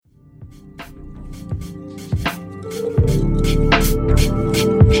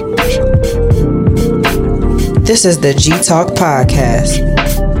This is the G Talk Podcast,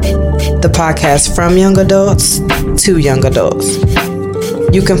 the podcast from young adults to young adults.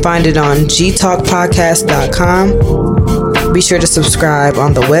 You can find it on gtalkpodcast.com. Be sure to subscribe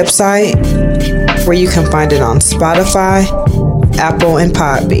on the website, where you can find it on Spotify, Apple, and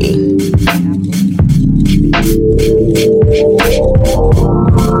Podbean.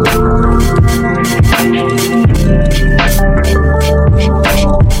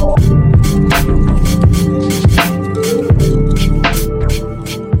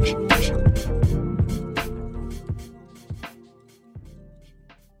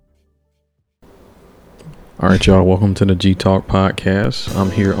 All right, y'all. Welcome to the G Talk Podcast. I'm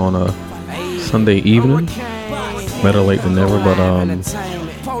here on a Sunday evening. Better late than never, but it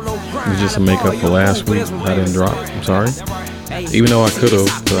was just a makeup for last week. I didn't drop. I'm sorry. Even though I could have,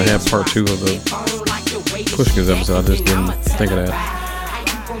 because I had part 2 of the Pushkins episode. I just didn't think of that.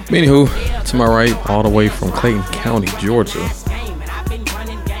 Anywho, to my right, all the way from Clayton County, Georgia,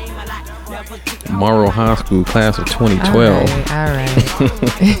 Morrow High School class of 2012. All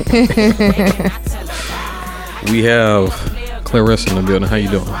right. We have Clarissa in the building. How you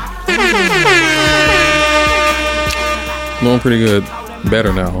doing? Doing pretty good.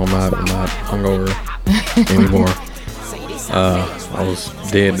 Better now. I'm not hungover anymore. I was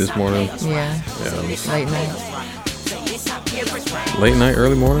dead this morning. Yeah. It was late night. Late night,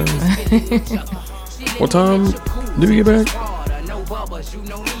 early morning. What time did we get back?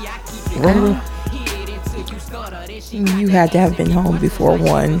 Veronica? You had to have been home before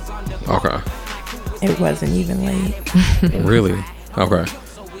 1. Okay. It wasn't even late. Really? Okay.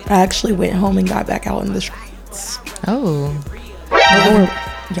 I actually went home and got back out in the streets. Oh.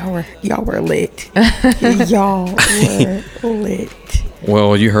 Y'all were lit. Y'all were lit.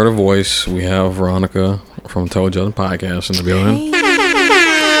 Well, you heard a voice. We have Veronica from Told You Podcast in the building.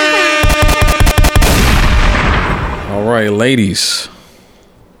 All right, ladies.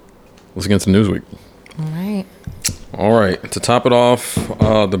 Let's get into Newsweek. All right. To top it off,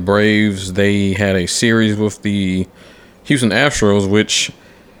 the Braves, they had a series with the Houston Astros, which,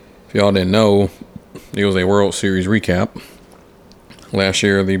 if y'all didn't know, it was a World Series recap. Last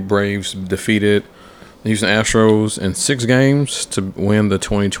year, the Braves defeated the Houston Astros in 6 games to win the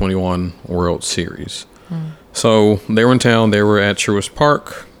 2021 World Series. So they were in town. They were at Truist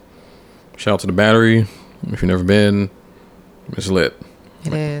Park. Shout out to the Battery. If you've never been, it's lit.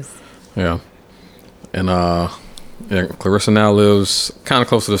 It is. Yeah. And Clarissa now lives kind of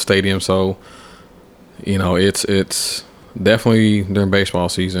close to the stadium, so it's definitely during baseball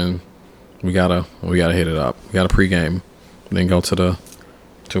season. We gotta hit it up. We gotta pregame, then go to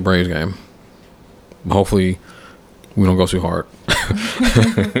a Braves game. But hopefully, we don't go too hard.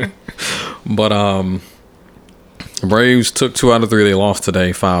 But the Braves took 2 out of 3. They lost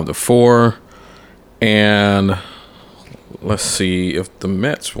today, 5-4, and let's see if the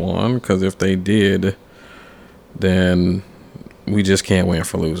Mets won, because if they did, then we just can't win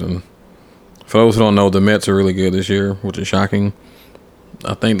for losing. For those who don't know, the Mets are really good this year, which is shocking.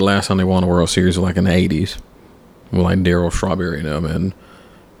 I think the last time they won the World Series was like in the 80s with like Darryl Strawberry and them, and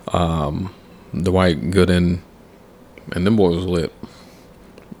Dwight Gooden, and them boys was lit.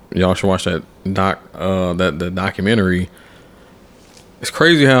 Y'all should watch that the documentary. It's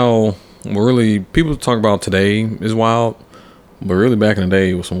crazy how really people talk about today is wild, but really back in the day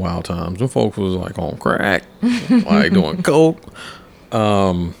it was some wild times. Them folks was like on crack, like doing coke,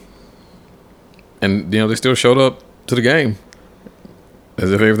 and they still showed up to the game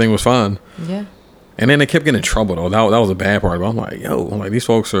as if everything was fine. Yeah. And then they kept getting in trouble though. That was a bad part. But I'm like, these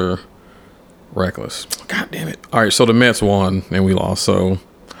folks are reckless. God damn it. All right, so the Mets won and we lost. So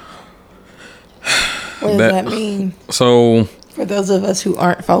What does that mean? So for those of us who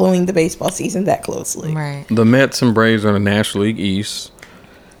aren't following the baseball season that closely. Right. The Mets and Braves are in the National League East,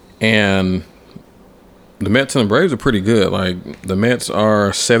 and the Mets and the Braves are pretty good. Like the Mets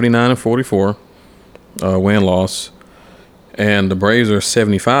are 79-44, win-loss, and the Braves are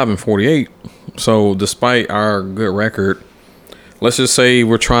 75-48. So despite our good record, let's just say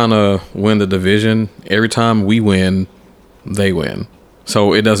we're trying to win the division. Every time we win, they win.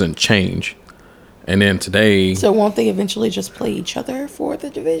 So it doesn't change. And then today... So won't they eventually just play each other for the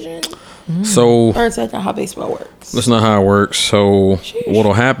division? So... Or is that not how baseball works? That's not how it works. So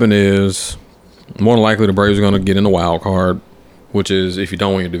what'll happen is, more than likely the Braves are going to get in the wild card, which is if you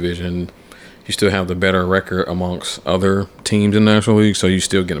don't win your division, you still have the better record amongst other teams in the National League, so you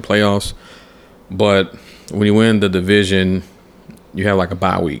still get in the playoffs. But when you win the division, you have like a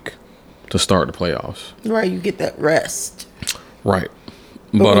bye week to start the playoffs. Right, you get that rest. Right.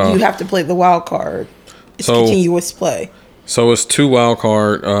 But when you have to play the wild card, it's continuous play. So it's 2 wild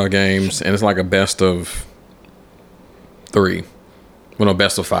card games, and it's like a best of 3. Well, no,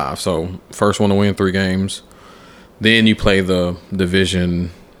 best of 5. So first one to win 3 games. Then you play the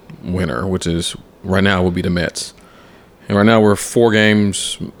division winner, which is right now would be the Mets. And right now we're 4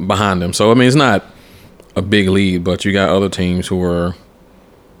 games behind them. So, I mean, it's not a big lead, but you got other teams who are,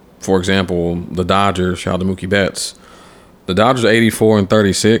 for example, the Dodgers, shout out to Mookie Betts. The Dodgers are 84 and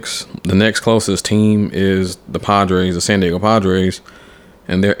 36. The next closest team is the Padres, the San Diego Padres,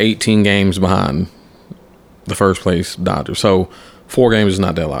 and they're 18 games behind the first place Dodgers. So 4 games is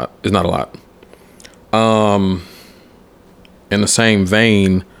not that lot. It's not a lot. In the same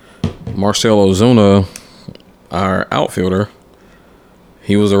vein, Marcell Ozuna, our outfielder,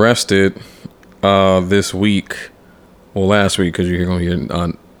 he was arrested this week, well, last week, because you're going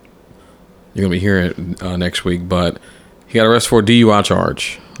to be hearing it next week, but he got arrested for a DUI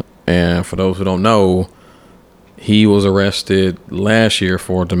charge. And for those who don't know, he was arrested last year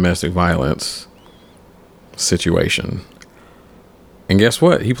for a domestic violence situation. And guess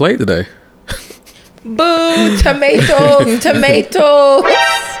what? He played today. Boo! Tomatoes! Tomatoes!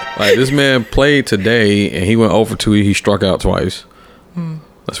 Like, this man played today, and he went over 2. He struck out twice.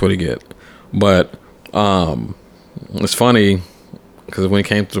 That's what he get. But it's funny because when he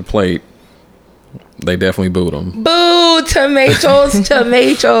came to the plate, they definitely booed him. Boo! Tomatoes!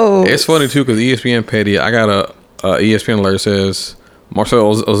 Tomatoes! It's funny too because ESPN petty. I got a ESPN alert that says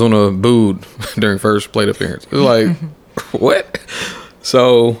Marcell Ozuna booed during first plate appearance. It's like what?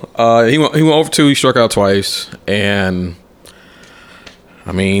 So he went over 2. He struck out twice, and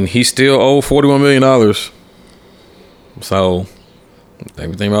I mean he still owed $41 million. So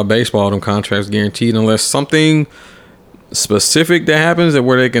everything about baseball, them contracts guaranteed unless something specific that happens that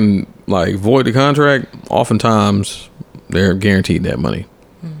where they can like void the contract. Oftentimes they're guaranteed that money.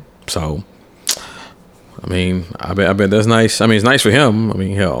 So I mean, I bet that's nice. I mean, it's nice for him. I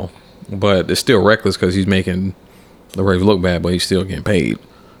mean, hell, but it's still reckless because he's making the Braves look bad, but he's still getting paid.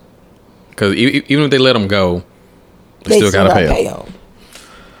 Because even if they let him go, they still gotta pay him.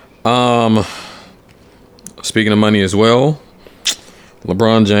 Speaking of money as well,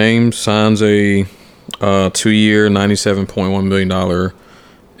 LeBron James signs a 2-year, $97.1 million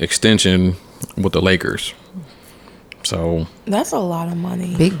extension with the Lakers. So that's a lot of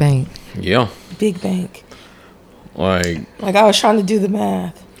money. Big bank. Yeah. Big bank. Like I was trying to do the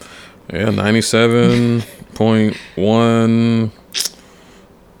math. Yeah, 97.1.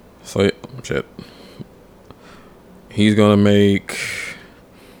 So shit. He's gonna make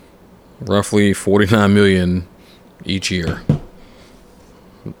roughly $49 million each year.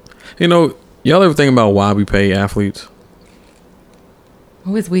 You know, y'all ever think about why we pay athletes?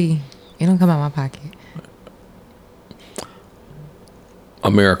 Who is we? It don't come out of my pocket.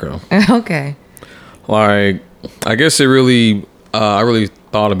 America. Okay. Like, I guess it really, I really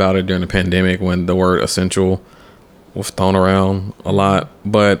thought about it during the pandemic when the word essential was thrown around a lot.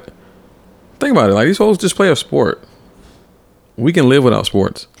 But think about it. Like, these folks just play a sport. We can live without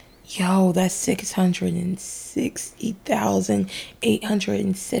sports. Yo, that's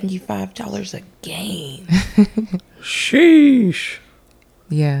 $660,875 a game. Sheesh.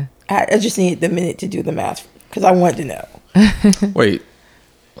 Yeah. I just need the minute to do the math because I wanted to know. Wait.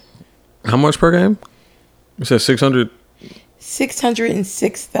 How much per game? You said 600.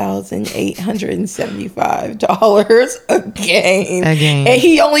 $606,875 a game. Again. And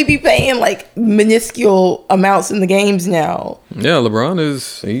he only be paying like minuscule amounts in the games now. Yeah, LeBron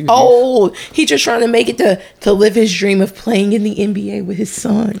is. He's just trying to make it to live his dream of playing in the NBA with his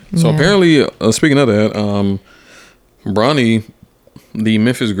son. So apparently, speaking of that, Bronny, the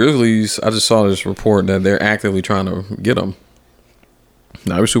Memphis Grizzlies, I just saw this report that they're actively trying to get him.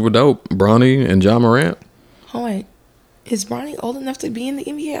 That was super dope. Bronny and John Morant. Oh, wait. Is Bronny old enough to be in the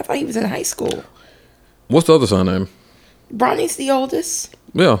NBA? I thought he was in high school. What's the other son name? Bronny's the oldest.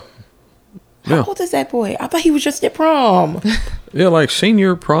 Yeah. How old is that boy? I thought he was just at prom. Yeah, like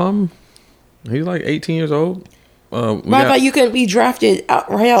senior prom. He's like 18 years old. I thought you couldn't be drafted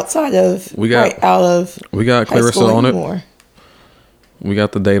right outside of. We got Ft.Clairissa on it. We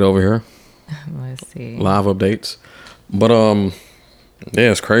got the date over here. Let's see. Live updates. But yeah,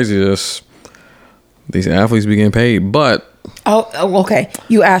 it's crazy. These athletes be getting paid, but okay.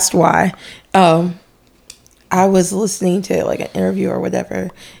 You asked why. I was listening to like an interview or whatever,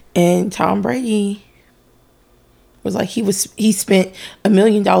 and Tom Brady was like he spent $1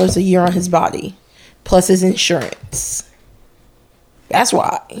 million a year on his body, plus his insurance. That's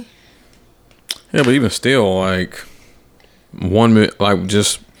why. Yeah, but even still, like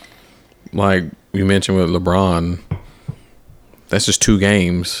just like you mentioned with LeBron, that's just 2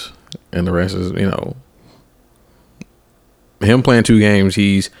 games. And the rest is, him playing 2 games,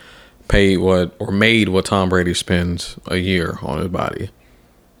 he's paid made what Tom Brady spends a year on his body.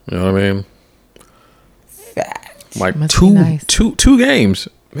 You know what I mean? Fact. Like Must be nice. two games.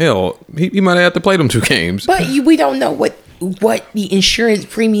 Hell, he might have to play them 2 games. But we don't know what the insurance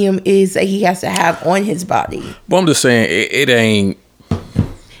premium is that he has to have on his body. Well, I'm just saying it ain't.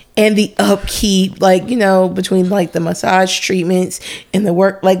 And the upkeep, like, you know, between like the massage treatments and the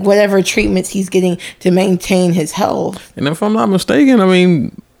work, like whatever treatments he's getting to maintain his health. And if I'm not mistaken, I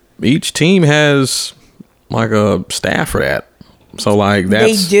mean, each team has like a staff for that. So like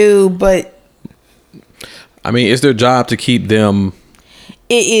that's. They do, but. I mean, it's their job to keep them.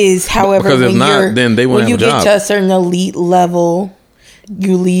 It is, however, because if not, then they won't have a job. When you get to a certain elite level,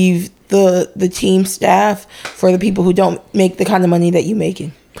 you leave the team staff for the people who don't make the kind of money that you're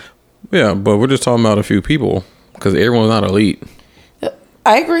making. Yeah, but we're just talking about a few people because everyone's not elite.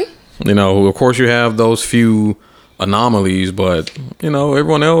 I agree. You know, of course you have those few anomalies, but you know,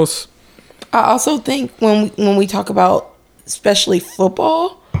 everyone else. I also think when we talk about especially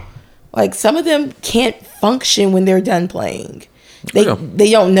football, like some of them can't function when they're done playing. They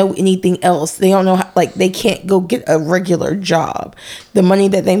don't know anything else. They don't know how, like they can't go get a regular job. The money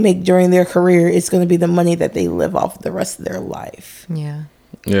that they make during their career is going to be the money that they live off the rest of their life. Yeah.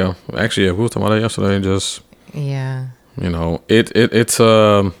 Yeah. Actually, we were talking about that yesterday. Just yeah. You know, it's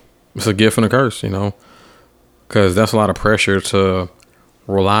a gift and a curse. You know, because that's a lot of pressure to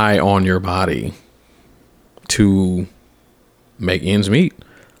rely on your body to make ends meet.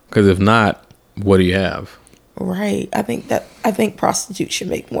 Because if not, what do you have? Right. I think prostitutes should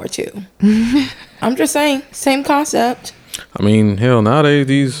make more too. I'm just saying, same concept. I mean, hell, nowadays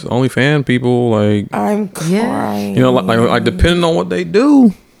these OnlyFans people, like, I'm crying. You know, like depending on what they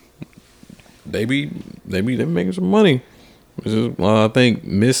do, they be making some money. This is, I think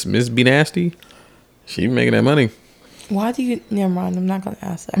Miss Be Nasty, she be making that money. Why do you? Never mind. I'm not gonna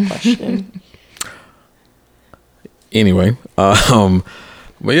ask that question. Anyway, but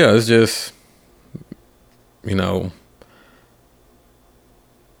yeah, it's just. You know,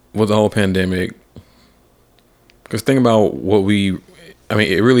 with the whole pandemic, because think about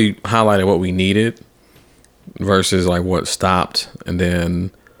it really highlighted what we needed versus like what stopped, and then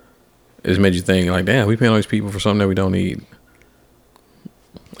it made you think like, damn, we paying all these people for something that we don't need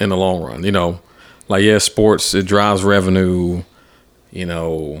in the long run. You know, like, yeah, sports, it drives revenue, you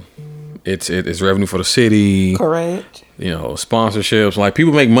know, it's revenue for the city. Correct. You know, sponsorships, like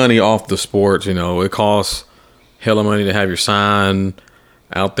people make money off the sports, you know, it costs hella money to have your sign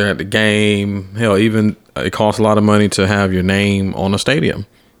out there at the game. Hell, even it costs a lot of money to have your name on a stadium,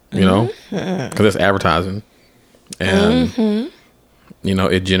 you know, because it's advertising. And, you know,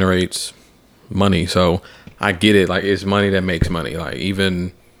 it generates money. So I get it. Like, it's money that makes money. Like,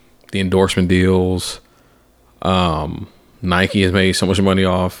 even the endorsement deals, Nike has made so much money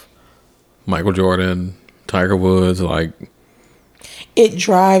off Michael Jordan, Tiger Woods, like, it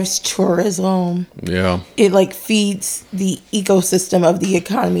drives tourism. Yeah. It like feeds the ecosystem of the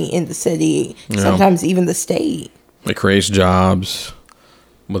economy in the city, sometimes even the state. It creates jobs.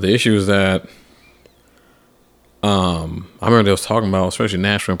 But the issue is that I remember they was talking about, especially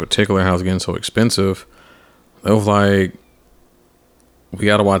Nashville in particular, how it's getting so expensive. It was like, we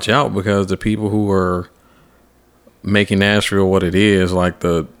got to watch out because the people who are making Nashville what it is, like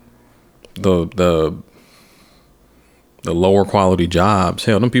the lower quality jobs,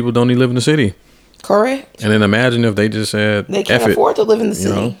 hell, them people don't even live in the city. Correct. And then imagine if they just said they can't afford to live in the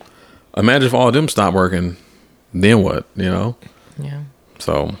city. Know? Imagine if all of them stopped working, then what? You know? Yeah.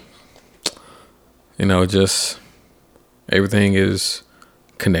 So, you know, just everything is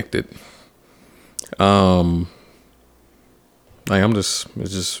connected. Like it's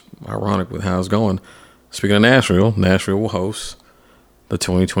just ironic with how it's going. Speaking of Nashville will host the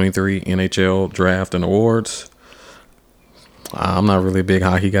 2023 NHL Draft and Awards. I'm not really a big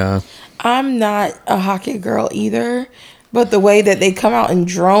hockey guy. I'm not a hockey girl either, but the way that they come out in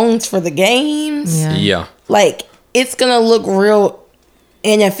drones for the games, yeah, like it's gonna look real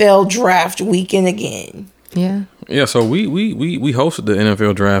NFL Draft weekend again. Yeah, yeah. So we hosted the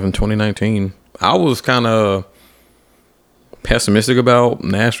NFL Draft in 2019. I was kind of pessimistic about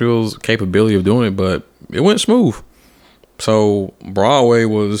Nashville's capability of doing it, but it went smooth. So Broadway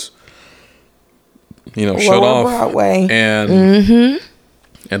was, you know, shut off. Broadway. And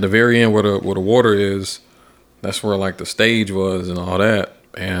at the very end where the water is, that's where like the stage was and all that.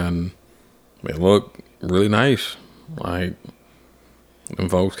 And it looked really nice. Like, them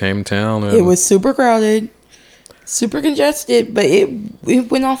folks came to town. And it was super crowded, super congested, but it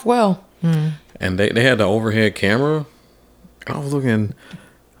went off well. And they had the overhead camera. I was looking,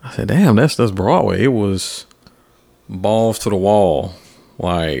 I said, damn, that's Broadway. It was balls to the wall.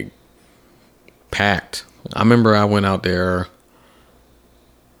 Like, packed. I remember I went out there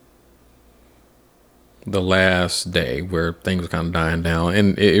the last day where things were kind of dying down,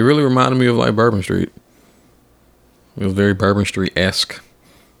 and it really reminded me of like Bourbon Street. It was very Bourbon Street-esque.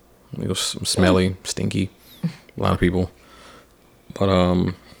 It was smelly, stinky, a lot of people. But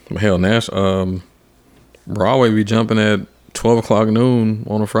hell, Broadway be jumping at 12 o'clock noon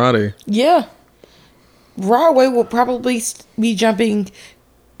on a Friday. Yeah. Broadway will probably be jumping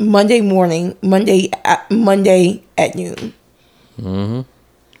Monday morning, Monday at noon. Mm-hmm.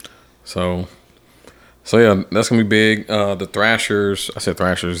 So yeah, that's gonna be big. The Thrashers,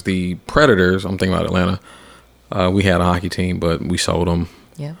 the Predators. I'm thinking about Atlanta. We had a hockey team, but we sold them.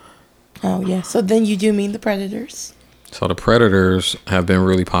 Yeah. Oh yeah. So then you do mean the Predators. So the Predators have been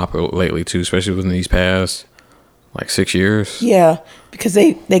really popular lately too, especially within these past like 6 years. Yeah, because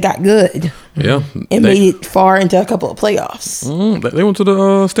they got good. Yeah, and made it far into a couple of playoffs. They went to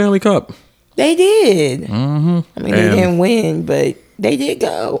the Stanley Cup. They did. Mm-hmm. I mean, they didn't win, but they did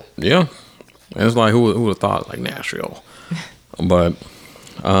go. Yeah, and it's like who would have thought like Nashville, but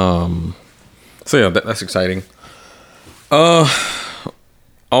so yeah, that's exciting.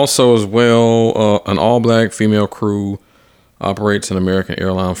 Also as well, an all-black female crew operates an American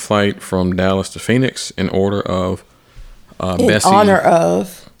airline flight from Dallas to Phoenix in honor of Bessie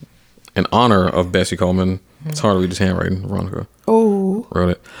Coleman. It's hard to read his handwriting. Veronica wrote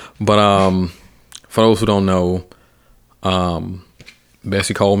it. But for those who don't know,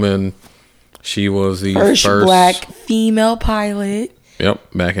 Bessie Coleman, she was the first black female pilot.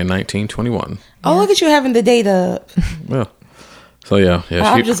 Yep, back in 1921. Oh, look at you having the data. Yeah. So yeah.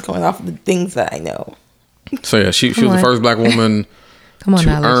 I'm just going off of the things that I know. So yeah, she was the first black woman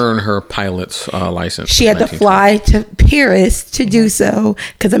to earn her pilot's license. She had to fly to Paris to do so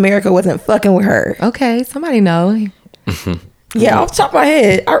because America wasn't fucking with her. Okay, somebody know. Yeah, off the top of my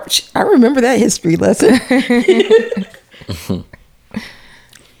head, I remember that history lesson.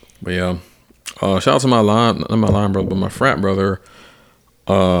 But yeah, shout out to not my line brother, but my frat brother,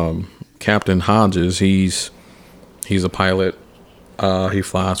 Captain Hodges. He's a pilot. He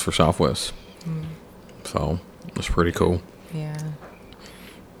flies for Southwest. So that's pretty cool. Yeah.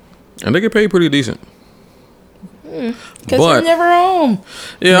 And they get paid pretty decent. Because they're never home.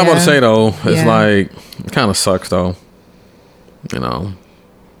 Yeah, I'm about to say though, it's like it kind of sucks though. You know,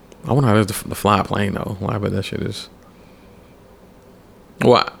 I wonder how it is to fly a plane though. Well, I bet that shit is.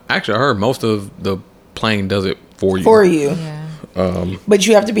 Well, actually, I heard most of the plane does it for you. Yeah. But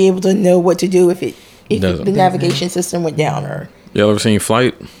you have to be able to know what to do if the navigation system went down or. Y'all ever seen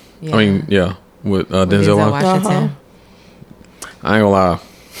Flight? Yeah. I mean, yeah, with Denzel Washington. I ain't gonna lie.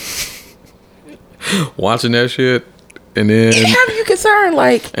 Watching that shit, and then it have you concerned,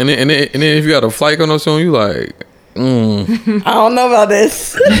 like, and then if you got a flight going on soon, you like, I don't know about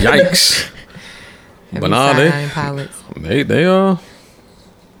this. Yikes! But nah, they made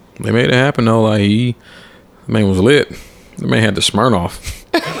it happen though. Like the man was lit. The man had the Smirnoff,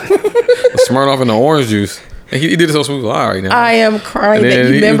 the Smirnoff and the orange juice. And he did it so smooth. All right, now I am crying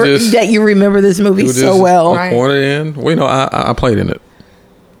that you remember this movie so well. I poured it in. Well, you know, I played in it.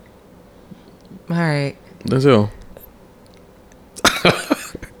 All right. That's all.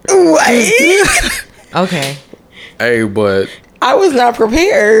 What? Okay. Hey, but I was not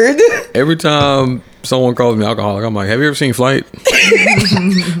prepared. Every time someone calls me alcoholic, I'm like, have you ever seen Flight?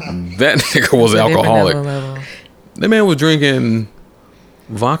 That nigga was alcoholic. That man was drinking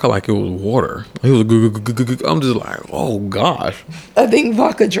vodka like it was water. He was I'm just like, oh gosh. I think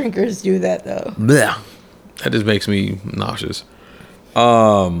vodka drinkers do that though. Blech. That just makes me nauseous.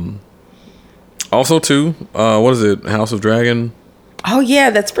 Also too, what is it? House of Dragon. Oh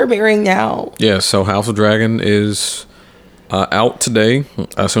yeah, that's premiering now. Yeah, so House of Dragon is out today.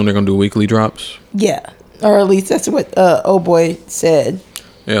 I assume they're gonna do weekly drops. Yeah, or at least that's what old boy said.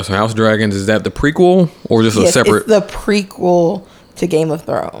 Yeah, so House of Dragons, is that the prequel or just a separate? It's the prequel to Game of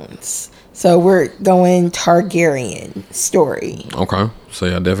Thrones. So we're going Targaryen story. Okay, so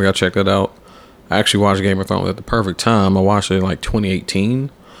yeah, I definitely gotta check that out. I actually watched Game of Thrones at the perfect time. I watched it in like 2018.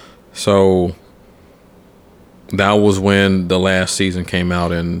 So that was when the last season came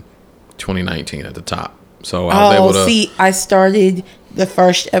out in 2019 at the top. So I was able to see. I started the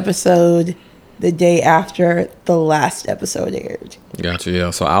first episode the day after the last episode aired. Gotcha.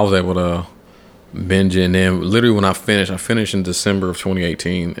 Yeah. So I was able to binge it, and then literally when I finished in December of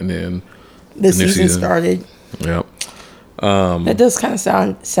 2018, and then the season started. Yep. That does kind of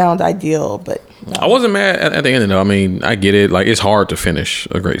sound ideal, but no. I wasn't mad at the end though. I mean, I get it. Like, it's hard to finish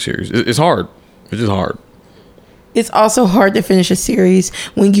a great series. It's hard. It's just hard. It's also hard to finish a series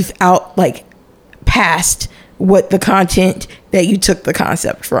when you've past what the content that you took the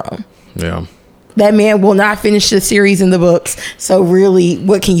concept from. Yeah. That man will not finish the series in the books. So really,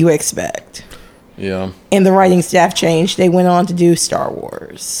 what can you expect? Yeah. And the writing staff changed. They went on to do Star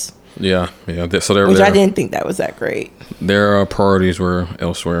Wars. Yeah. So I didn't think that was that great. Their priorities were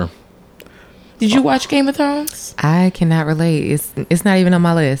elsewhere. Did you watch Game of Thrones? I cannot relate. It's not even on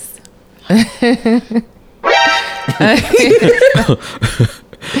my list. I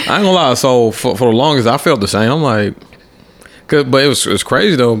ain't gonna lie. So for the longest, I felt the same. I'm like, but it was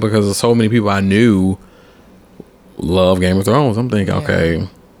crazy though because so many people I knew love Game of Thrones. I'm thinking, okay,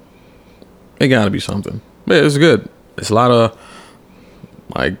 it got to be something. But it's good. It's a lot of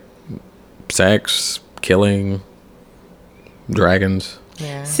like sex, killing, dragons.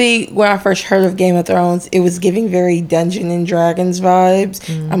 Yeah. See, when I first heard of Game of Thrones, it was giving very Dungeons and Dragons vibes.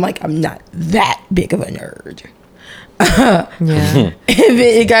 I'm like, I'm not that big of a nerd. Yeah. And then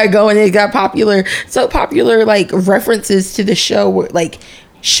it got going, it got popular. So popular, like references to the show would like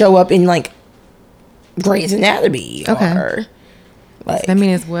show up in like Grey's Anatomy. Okay. Or, like, I mean,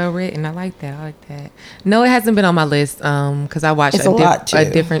 it's well written. I like that. No, it hasn't been on my list because I watched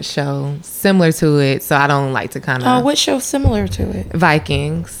a different show similar to it, so I don't like to kind of. Oh, what show similar to it?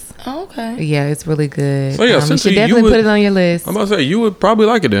 Vikings. Oh, okay. Yeah, it's really good. So yeah, you should definitely put it on your list. I'm about to say you would probably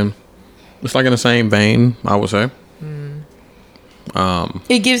like it then. It's like in the same vein, I would say.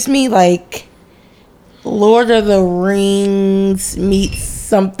 It gives me like Lord of the Rings meets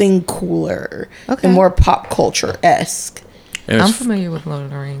something cooler and more pop culture esque. I'm familiar with Lord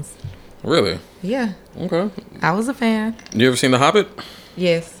of the Rings. Really? Yeah. Okay. I was a fan. You ever seen The Hobbit?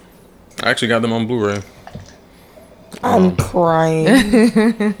 Yes. I actually got them on Blu-ray. I'm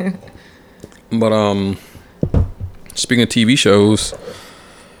crying. But speaking of TV shows,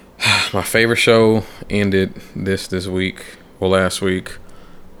 my favorite show ended this week or last week.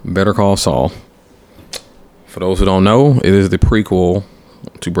 Better Call Saul. For those who don't know, it is the prequel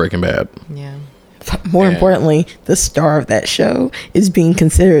to Breaking Bad. Yeah. More importantly, the star of that show is being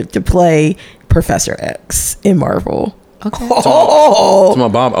considered to play Professor X in Marvel. Okay. To my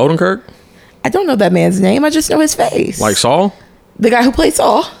Bob Odenkirk? I don't know that man's name. I just know his face. Like Saul? The guy who played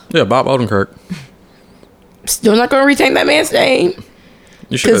Saul. Yeah, Bob Odenkirk. Still not going to retain that man's name.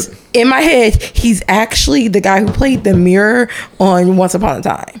 You should. Because in my head, he's actually the guy who played the mirror on Once Upon a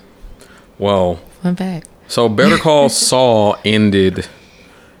Time. Well, fun fact. So Better Call Saul ended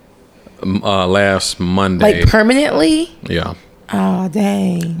last Monday. Like permanently? Yeah. Oh,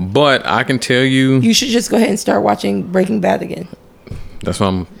 dang. But I can tell you, you should just go ahead and start watching Breaking Bad again. That's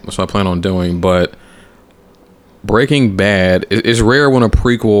what I plan on doing. But Breaking Bad, it's rare when a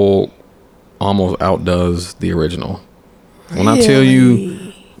prequel almost outdoes the original. When I tell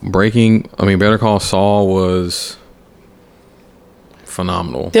you Better Call Saul was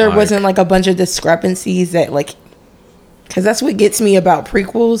phenomenal. There wasn't like a bunch of discrepancies that like, because that's what gets me about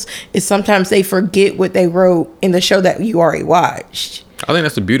prequels is sometimes they forget what they wrote in the show that you already watched. I think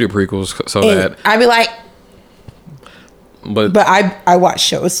that's the beauty of prequels. So and that I'd be like, but I watch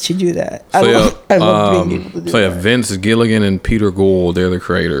shows to do that. So I love being able to do that. Vince Gilligan and Peter Gould, they're the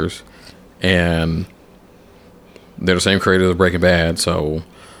creators, and they're the same creators of Breaking Bad. So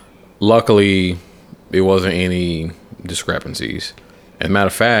luckily, there wasn't any discrepancies. As a matter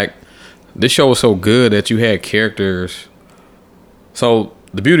of fact, this show was so good that you had characters. So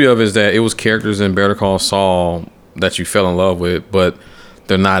the beauty of it is that it was characters in Better Call Saul that you fell in love with, but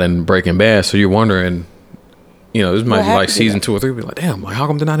they're not in Breaking Bad. So you're wondering, this might be like season 2 or 3. Be like, damn, like how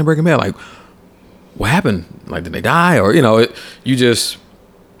come they're not in Breaking Bad? Like, what happened? Like, did they die? Or you just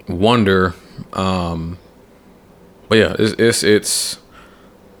wonder. But yeah, it's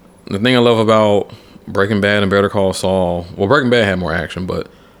the thing I love about Breaking Bad and Better Call Saul. Well, Breaking Bad had more action,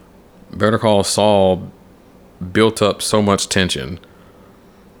 but Better Call Saul built up so much tension,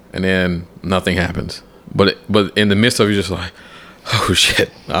 and then nothing happens. But in the midst of it, you're just like, oh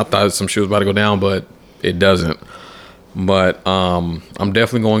shit! I thought some shit was about to go down, but it doesn't. But I'm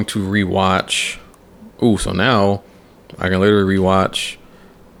definitely going to rewatch. So now I can literally rewatch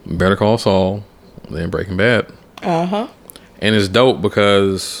Better Call Saul, then Breaking Bad. And it's dope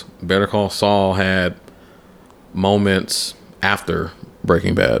because Better Call Saul had moments after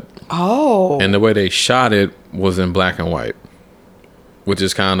Breaking Bad. Oh. And the way they shot it was in black and white, which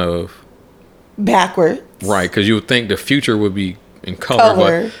is kind of backwards. Right, because you would think the future would be in color.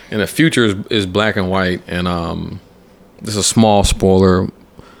 But and the future is black and white. And this is a small spoiler.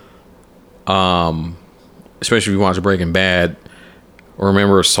 Especially if you watch Breaking Bad.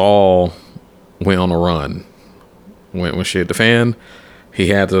 Remember, Saul went on a run. When shit hit the fan, he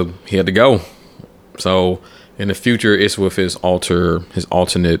had to go. So in the future, it's with his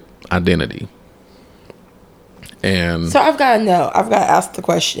alternate identity. And so I've got to ask the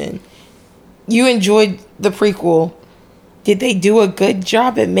question: you enjoyed the prequel. Did they do a good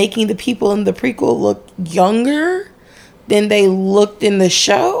job at making the people in the prequel look younger than they looked in the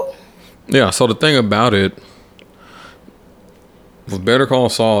show? Yeah, so the thing about it, with Better Call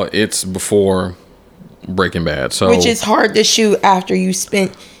Saul, it's before Breaking Bad. So, which is hard to shoot after you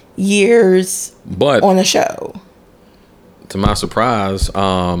spent years on a show. To my surprise,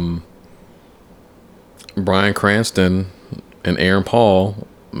 Bryan Cranston and Aaron Paul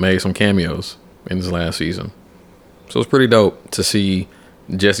made some cameos in this last season. So it's pretty dope to see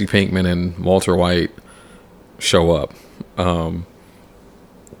Jesse Pinkman and Walter White show up.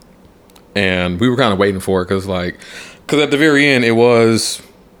 And we were kind of waiting for it because at the very end, it was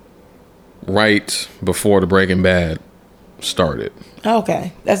right before the Breaking Bad started.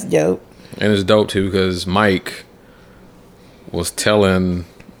 Okay, that's dope. And it's dope too because Mike was telling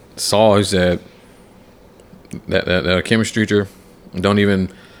Saul, he said that chemistry teacher, don't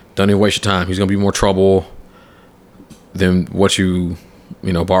even waste your time. He's gonna be more trouble than what you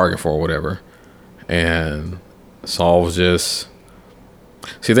bargain for or whatever. And Saul was just,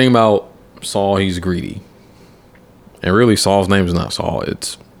 see, the thing about Saul, he's greedy. And really, Saul's name is not Saul.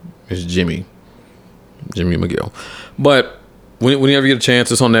 It's Jimmy McGill. But whenever you get a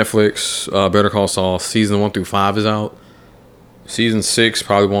chance, it's on Netflix. Better Call Saul. Season 1 through 5 is out. Season 6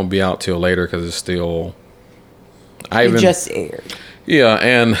 probably won't be out till later because it's still. It just aired. Yeah,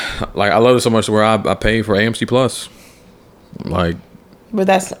 and I love it so much where I pay for AMC Plus. But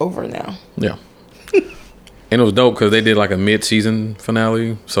that's over now. Yeah. And it was dope because they did a mid-season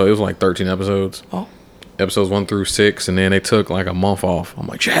finale. So it was 13 episodes. Oh. Episodes 1 through 6. And then they took a month off. I'm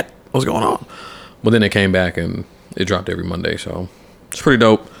like, shit, what's going on? But then they came back and it dropped every Monday. So it's pretty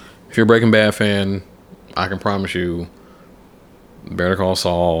dope. If you're a Breaking Bad fan, I can promise you Better Call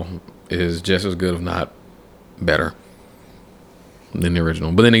Saul is just as good, if not better, than the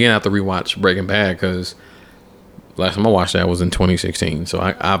original. But then again, I have to rewatch Breaking Bad because last time I watched that was in 2016. So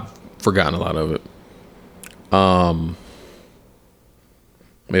I've forgotten a lot of it.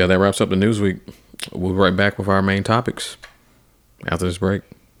 Yeah, that wraps up the news week. We'll be right back with our main topics after this break.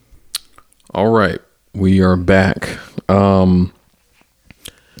 All right, we are back. We're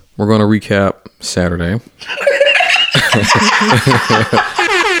going to recap Saturday.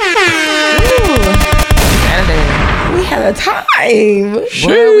 Saturday. We had a time.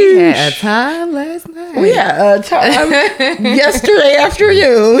 Well, we had a time last night. We had a time yesterday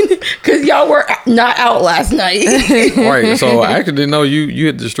afternoon because y'all were not out last night. Right. So I actually didn't know you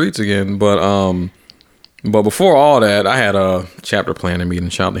hit the streets again, but before all that, I had a chapter planning meeting.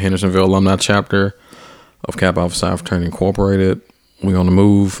 Shout out to Hendersonville Alumni Chapter of Kappa Alpha Psi Fraternity Incorporated. We on the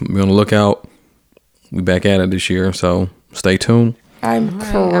move. We on the lookout. We back at it this year, so stay tuned. I'm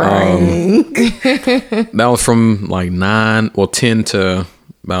crying. That was from 10 to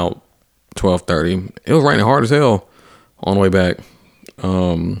about 12:30. It was raining hard as hell on the way back.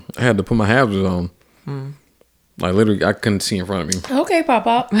 I had to put my hazards on. Literally, I couldn't see in front of me. Okay,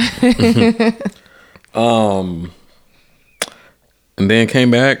 Pop. And then came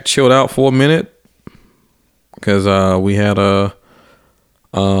back, chilled out for a minute because we had it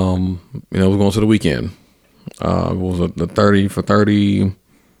was going to the weekend. It was the 30 for 30.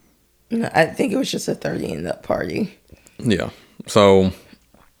 No, I think it was just a 30 in the party. Yeah. So,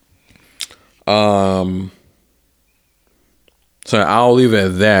 I'll leave it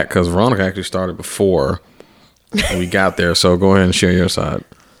at that because Veronica actually started before we got there. So go ahead and share your side.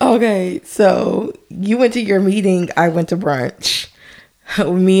 Okay, so you went to your meeting. I went to brunch.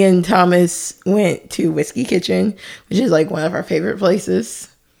 Me and Thomas went to Whiskey Kitchen, which is one of our favorite places.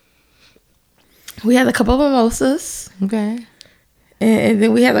 We had a couple of mimosas. Okay. And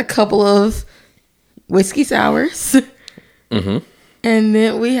then we had a couple of whiskey sours. Mm-hmm. And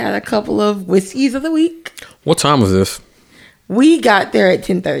then we had a couple of whiskeys of the week. What time was this? We got there at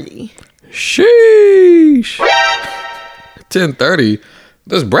 10:30. Sheesh. 10:30?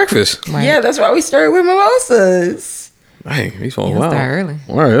 That's breakfast. Right. Yeah, that's why we started with mimosas. Dang, these folks Start wow. early.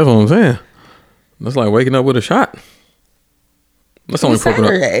 All right, that's what I'm saying. That's like waking up with a shot. That's only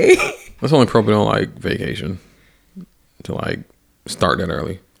Saturday. That's only appropriate on vacation to start that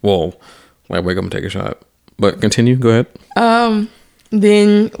early. Well, wake up and take a shot. But continue. Go ahead.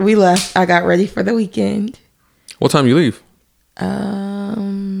 Then we left. I got ready for the weekend. What time you leave? So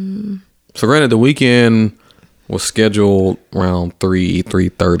granted, the weekend was scheduled around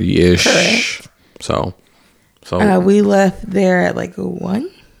 3:30 ish. Correct. So we left there at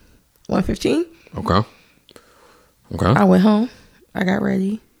 1:15. Okay. I went home. I got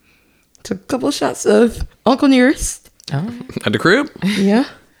ready. Took a couple of shots of Uncle Nearest. Oh. At the crib? Yeah.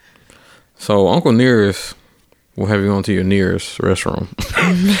 So Uncle Nearest will have you on to your nearest restroom.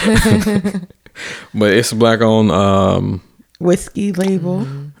 But it's a black-owned whiskey label.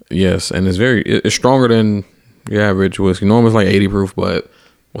 Yes, and it's stronger than your average whiskey. Normally it's like 80 proof, but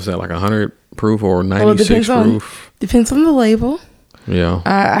what's that, like 100 proof or 96 proof? Depends on the label. Yeah.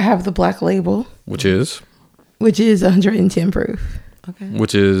 I have the black label. Which is 110 proof. Okay.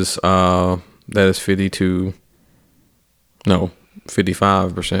 Which is that is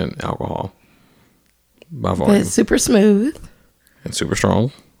 55% alcohol by volume. But it's super smooth and super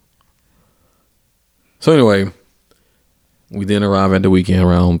strong. So anyway, we then arrive at the weekend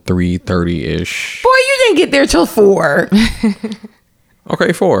around 3:30-ish. Boy, you didn't get there till 4.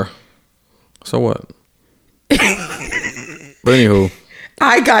 Okay, 4. So what? But anywho,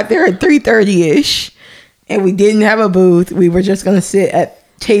 I got there at 3:30-ish, and we didn't have a booth. We were just gonna sit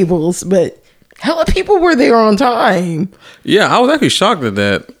at tables, but hella people were there on time. Yeah, I was actually shocked at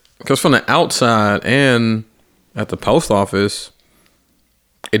that because from the outside and at the post office,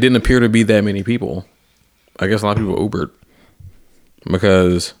 it didn't appear to be that many people. I guess a lot of people Ubered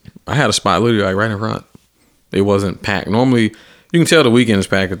because I had a spot literally like right in front. It wasn't packed. Normally, you can tell the weekend is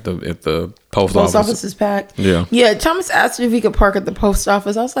packed at the post office. Post office is packed. Yeah. Yeah, Thomas asked if he could park at the post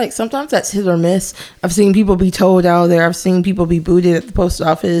office. I was like, sometimes that's hit or miss. I've seen people be towed out there. I've seen people be booted at the post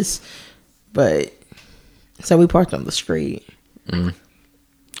office. But, so we parked on the street. Mm.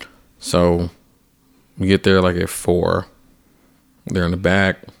 So, we get there like at 4. They're in the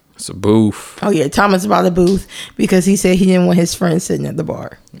back. It's a booth. Oh, yeah. Thomas bought a booth because he said he didn't want his friends sitting at the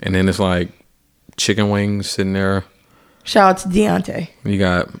bar. And then it's like chicken wings sitting there. Shout out to Deontay. You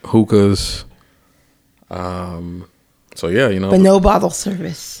got hookahs. So yeah, you know. But no bottle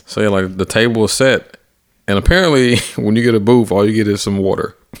service. So yeah, like the table is set. And apparently when you get a booth, all you get is some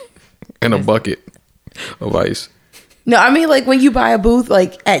water and a bucket of ice. No, I mean like when you buy a booth,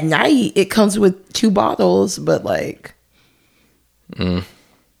 like at night, it comes with 2 bottles, but like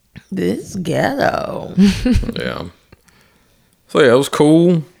this ghetto. Yeah. So yeah, it was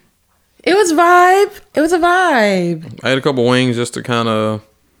cool. It was vibe. It was a vibe. I had a couple wings just to kind of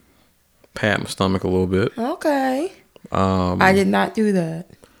pat my stomach a little bit. Okay. I did not do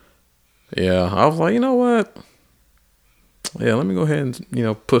that. Yeah, I was like, you know what? Yeah, let me go ahead and, you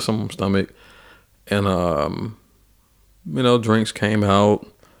know, put some on my stomach. And, you know, drinks came out.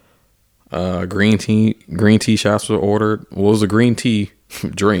 Green tea shots were ordered. What was a green tea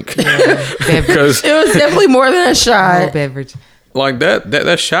drink? Because it was definitely more than a shot. No beverage. Like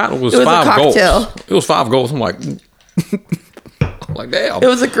that shot was, it was 5 a cocktail. goals. It was 5 goals. I'm like, damn. It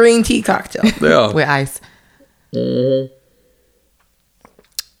was a green tea cocktail. Yeah. With ice. Mm-hmm.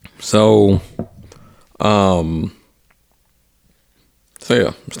 So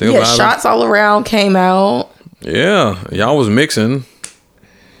yeah, still vibing. Shots all around came out. Yeah, y'all was mixing.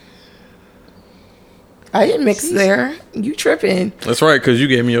 I didn't mix there. You tripping? That's right, because you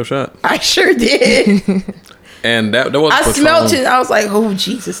gave me your shot. I sure did. And that was. I smelled it. I was like, "Oh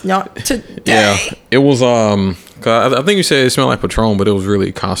Jesus, not today." Yeah, it was. 'Cause I think you said it smelled like Patron, but it was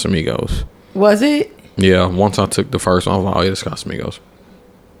really Casamigos. Was it? Yeah. Once I took the first one, I was like, "Oh, yeah, it's Casamigos."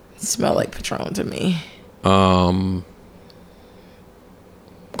 It smelled like Patron to me.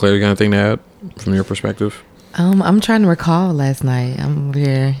 Claire, you got anything to add from your perspective? I'm trying to recall last night. I'm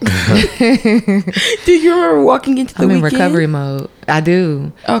here. Do you remember walking into the weekend? I'm in recovery mode. I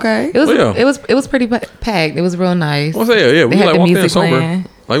do. Okay. It was pretty packed. It was real nice. Well, yeah. We like walked in sober. Playing.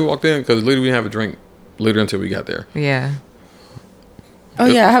 Like we walked in because literally we didn't have a drink literally until we got there. Yeah. Oh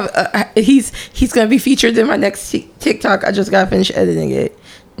yeah, I have. He's gonna be featured in my next TikTok. I just got finished editing it.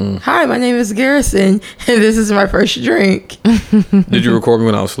 Hi, my name is Garrison, and this is my first drink. Did you record me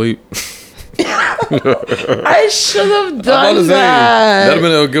when I was asleep? I should have done that. That'd have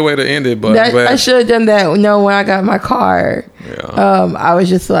been a good way to end it, but I should have done that. No, when I got my car, I was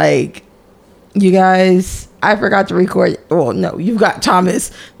just like, "You guys, I forgot to record." Well, no, you've got Thomas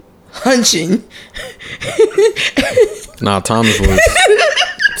hunching. Nah, Thomas was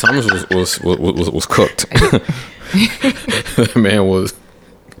cooked. Man was.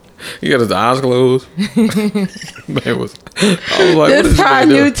 He got his eyes closed. Man was. I was like, this how I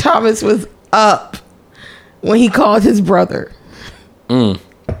knew Thomas was up when he called his brother. And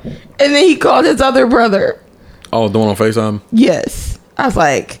then he called his other brother. Oh, the one on FaceTime? Yes. I was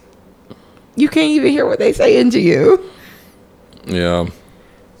like, you can't even hear what they saying to you. Yeah.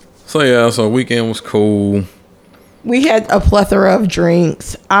 So weekend was cool. We had a plethora of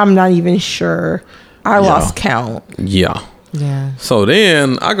drinks. I'm not even sure. I lost count. Yeah. Yeah. So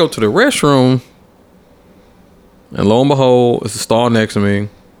then I go to the restroom, and lo and behold, it's a stall next to me.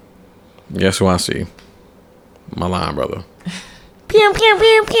 Guess who I see? My line brother. Pew, pew,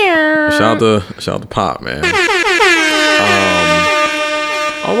 pew, pew. Shout out to Pop, man.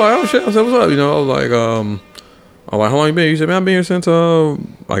 I was like, oh shit. I said, what's up? You know, I was like, how long you been? He said, man, I've been here since,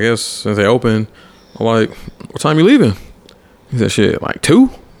 I guess, since they opened. I'm like, what time you leaving? He said, shit, like 2?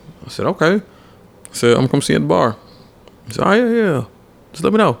 I said, okay. I said, I'm gonna come see you at the bar. He said, oh, yeah. Just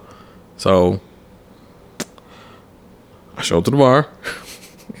let me know. So, I showed up to the bar.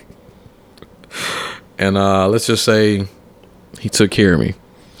 And let's just say he took care of me.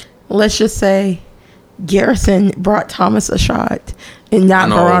 Let's just say Garrison brought Thomas a shot and not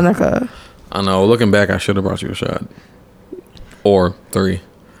Veronica. I know. Looking back, I should have brought you a shot. Or 3.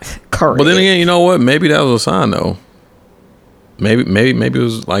 Correct. But then again, you know what? Maybe that was a sign, though. Maybe it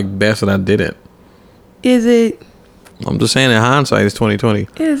was like best that I didn't. Is it? I'm just saying, in hindsight, it's 2020.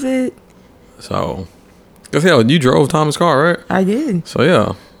 Is it? So, cause hell, you drove Thomas' car, right? I did. So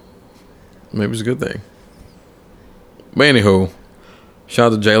yeah, maybe it's a good thing. But anywho,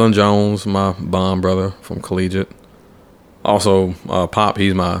 shout out to Jalen Jones, my bond brother from Collegiate. Also, Pop,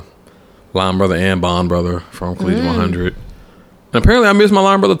 he's my line brother and bond brother from Collegiate 100. And apparently, I missed my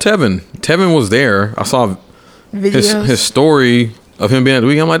line brother Tevin. Tevin was there. I saw his story of him being at the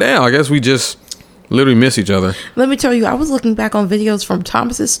weekend. I'm like, damn, I guess we just literally miss each other. Let me tell you, I was looking back on videos from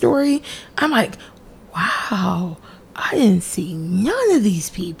Thomas's story. I'm like, wow, I didn't see none of these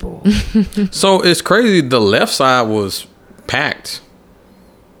people. So it's crazy. The left side was packed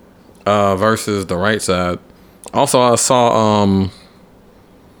versus the right side. Also, I saw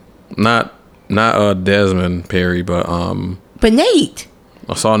not Desmond Perry, but Nate.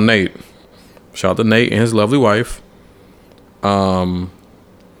 I saw Nate. Shout out to Nate and his lovely wife.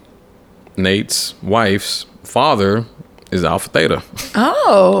 Nate's wife's father is Alpha Theta.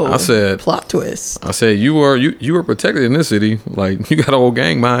 Oh, I said plot twist. I said you were protected in this city. Like, you got a whole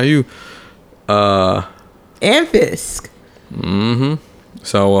gang behind you. And Fisk. Mm-hmm.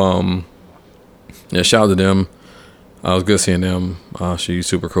 So yeah, shout out to them. It was good seeing them. She's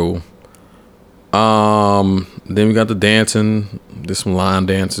super cool. Then we got the dancing. Did some line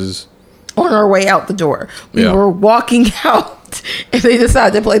dances. On our way out the door. We were walking out and they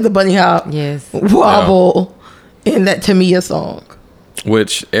decided to play the bunny hop. Yes. Wobble in that Tamia song.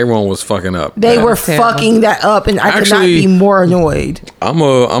 Which everyone was fucking up. They were fucking that up, and I could not be more annoyed. I'm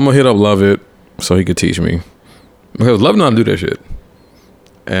a hit up Love It so he could teach me. Because Love know how to do that shit.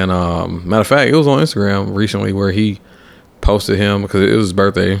 And matter of fact, it was on Instagram recently where he posted him because it was his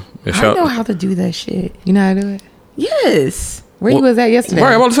birthday. I know how to do that shit. You know how to do it? Yes. Where you was at yesterday?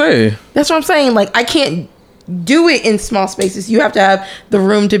 Right, I'm about to say. That's what I'm saying. Like, I can't do it in small spaces. You have to have the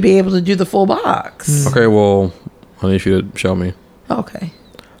room to be able to do the full box. Okay, well, I need you to show me. Okay.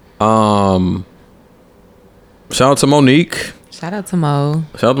 Shout out to Monique. Shout out to Mo.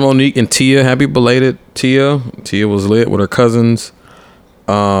 Shout out to Monique and Tia. Happy belated Tia. Tia was lit with her cousins.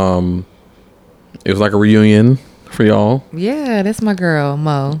 It was like a reunion for y'all. Yeah, that's my girl,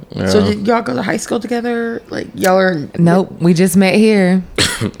 Mo. Yeah. So did y'all go to high school together? Like, y'all are... Nope, we just met here.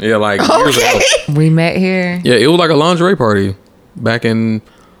 Yeah, like years ago. We met here. Yeah, it was like a lingerie party back in...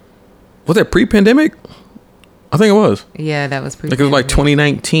 Was that pre-pandemic? I think it was. Yeah, that was pre-pandemic. Like, it was like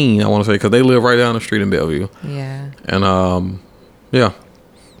 2019, I want to say, because they live right down the street in Bellevue. Yeah. And, yeah.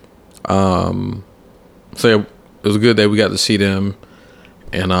 So yeah, it was a good day. We got to see them.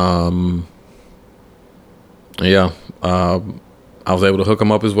 And, yeah, I was able to hook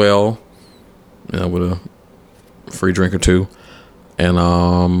them up as well, you know, with a free drink or two. And,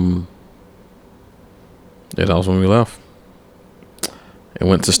 yeah, that was when we left. And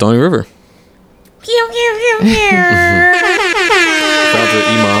went to Stony River. Shout out to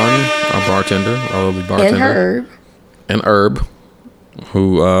Iman, our bartender, our lovely bartender. And Herb,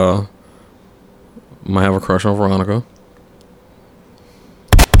 who might have a crush on Veronica.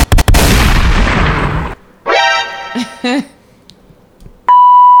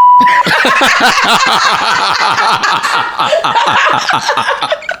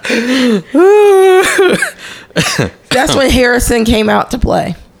 That's when Harrison came out to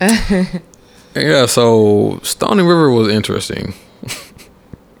play. Yeah, so Stony River was interesting.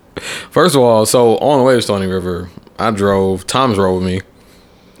 First of all, so on the way to Stony River, Thomas drove with me.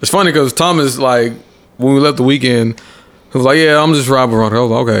 It's funny because Thomas, like, when we left the weekend, he was like, yeah, I'm just riding around. I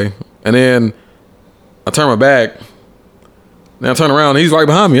was like, okay. And then I turned my back. Then I turned around and he's right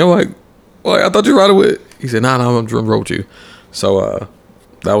behind me. I'm like, well, I thought you were riding with. He said, nah, I'm rode with you. So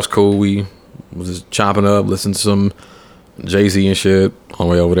that was cool. We was just chopping up, listening to some Jay-Z and shit on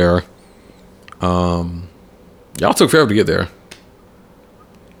the way over there. Y'all took forever to get there.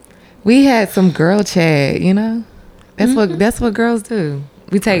 We had some girl chat, you know? That's what girls do.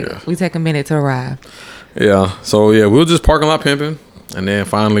 We take a minute to arrive. Yeah. So yeah, we were just parking lot pimping, and then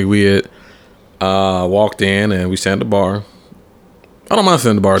finally we had walked in and we sat at the bar. I don't mind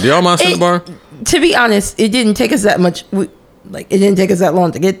sitting at the bar. Do y'all mind sitting at the bar? To be honest, it didn't take us that much. It didn't take us that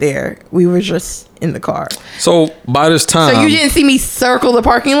long to get there. We were just in the car. So by this time, so you didn't see me circle the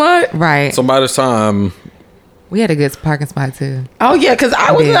parking lot, right? So by this time, we had a good parking spot too. Oh yeah, because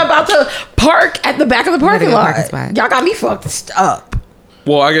I was about to park at the back of the parking lot. Y'all got me fucked up.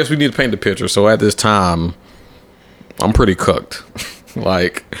 Well, I guess we need to paint the picture. So at this time, I'm pretty cooked.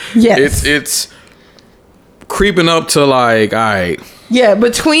 Like, yes, it's creeping up to like, all right. Yeah,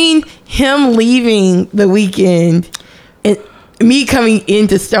 between him leaving the weekend and me coming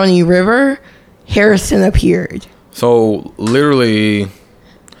into Stony River, Harrison appeared. So literally,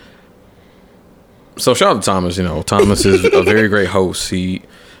 so shout out to Thomas. You know, Thomas is a very great host. Veronica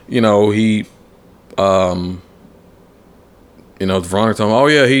told me, oh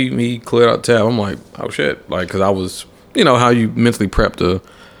yeah, he cleared out the tab. I'm like, oh shit, like, cause I was, how you mentally prep to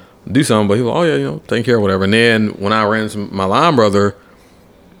do something, but he was like, oh yeah, taking care of whatever. And then when I ran into my line brother,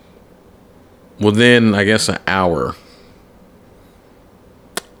 within I guess an hour,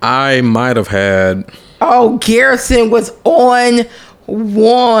 I might have had. Oh, Garrison was on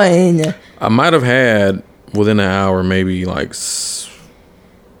one. I might have had within an hour, maybe like.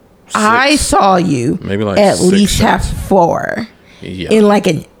 I saw you maybe like at least have 4 in like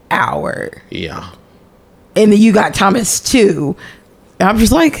an hour. Yeah. And then you got Thomas too. And I'm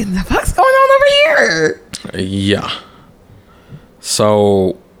just like, the fuck's going on over here? Yeah.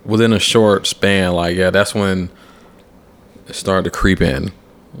 So within a short span, like, yeah, that's when it started to creep in.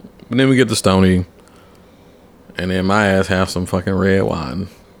 But then we get to Stony, and then my ass have some fucking red wine.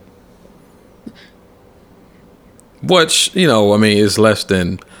 Which, is less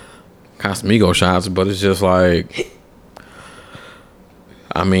than Casamigo shots, but it's just like,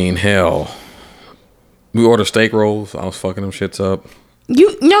 hell. We ordered steak rolls. I was fucking them shits up.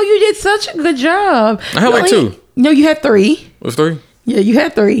 You did such a good job. I had like 2. No, you had 3. It was 3? Yeah, you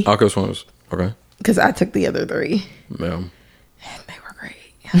had 3. Okay, which one was? Okay. Because I took the other 3. Yeah. And they were great.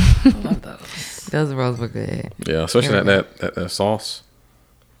 I love those. Those rolls were good. Yeah, especially that sauce.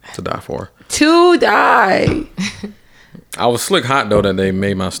 To die for. To die. I was slick hot though that they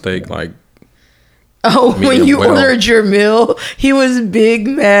made my steak like. Oh, when you ordered your meal, he was big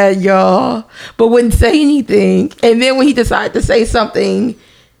mad, y'all, but wouldn't say anything. And then when he decided to say something,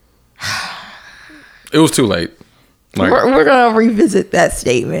 it was too late. Like, we're gonna revisit that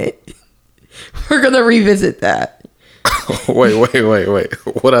statement. We're gonna revisit that. Wait.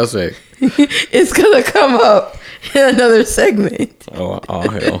 What'd I say? It's gonna come up in another segment. Oh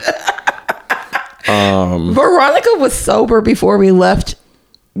hell. Veronica was sober before we left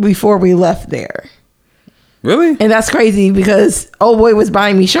there. Really? And that's crazy because old boy was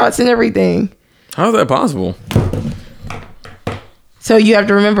buying me shots and everything. How's that possible? So you have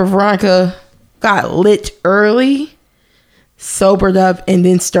to remember Veronica got lit early, sobered up, and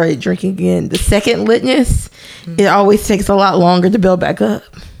then started drinking again. The second litness, it always takes a lot longer to build back up.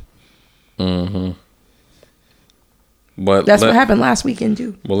 Mm-hmm. But that's what happened last weekend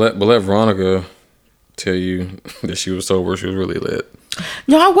too. But let Veronica tell you that she was sober. She was really lit.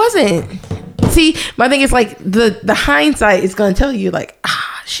 No, I wasn't. See, my thing is like the hindsight is gonna tell you like,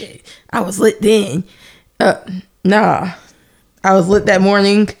 shit, I was lit then. Nah, I was lit that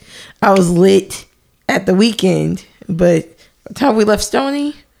morning. I was lit at the weekend, but by the time we left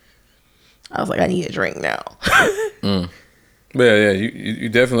Stony, I was like, I need a drink now. But yeah, you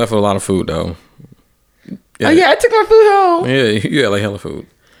definitely left with a lot of food though. Yeah. Oh yeah, I took my food home. Yeah, you had like hella food.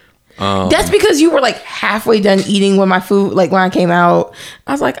 That's because you were like halfway done eating with my food. Like when I came out,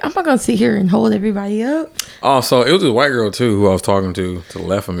 I was like, I'm not gonna sit here and hold everybody up. Oh, so it was a white girl too who I was talking to the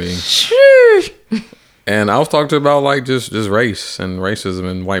left of me. Sure. And I was talking to her about like just race and racism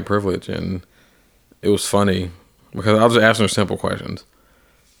and white privilege, and it was funny because I was just asking her simple questions.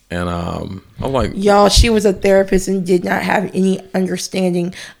 And I'm like, y'all, she was a therapist and did not have any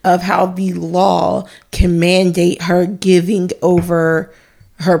understanding of how the law can mandate her giving over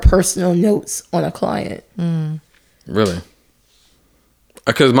her personal notes on a client. Really?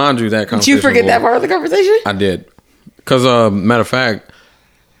 Because mind you, that conversation. Did you forget that part of the conversation? I did. Because matter of fact,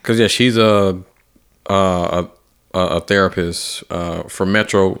 because yeah, she's a therapist for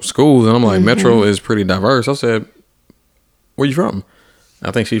Metro schools, and I'm like, Metro is pretty diverse. I said, where you from? I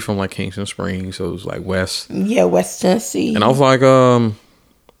think she's from like Kingston Springs, so it was like West. Yeah, West Tennessee. And I was like, I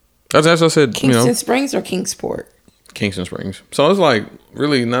said, Kingston Springs or Kingsport? Kingston Springs. So it's like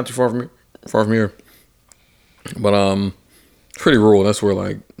really not too far from here. But pretty rural. That's where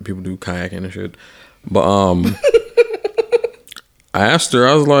like people do kayaking and shit. But I asked her,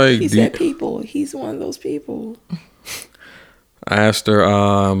 I was like, he said people. He's one of those people. I asked her,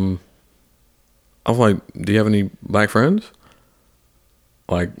 I was like, do you have any black friends?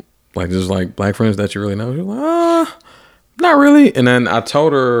 like just like black friends that you really know? She's like, not really. And then I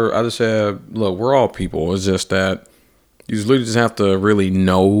told her, I just said, look, we're all people. It's just that you literally just have to really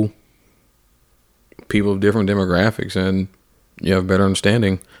know people of different demographics, and you have better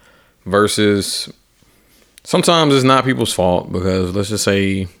understanding. Versus sometimes it's not people's fault, because let's just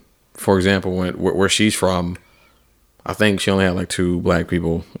say, for example, where she's from, I think she only had like 2 black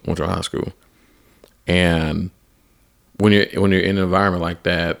people went to high school. And when you're in an environment like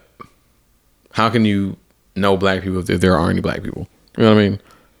that, how can you know black people if there aren't any black people? You know what I mean?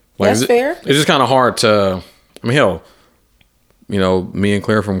 Like, that's fair. It's just kind of hard to. I mean, hell, me and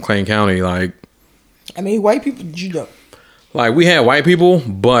Claire from Clayton County, like. I mean, white people, you know. Like, we had white people,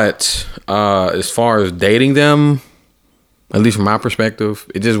 but as far as dating them, at least from my perspective,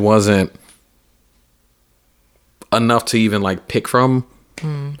 it just wasn't enough to even like pick from.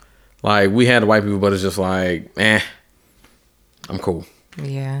 Like, we had white people, but it's just like, I'm cool.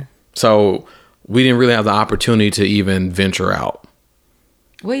 Yeah. So we didn't really have the opportunity to even venture out.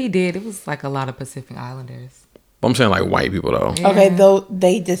 Well, you did. It was like a lot of Pacific Islanders. I'm saying like white people though. Yeah. Okay, though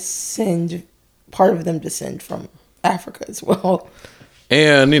they descend, part of them descend from Africa as well.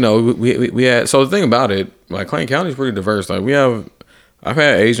 And we had, so the thing about it, like Clayton County is pretty diverse. Like I've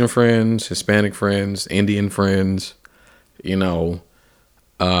had Asian friends, Hispanic friends, Indian friends, white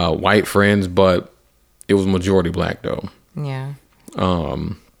friends, but it was majority black though. Yeah.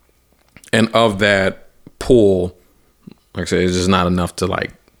 And of that pool, like I said, it's just not enough to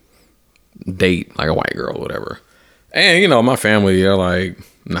like date like a white girl or whatever. And my family, they're like,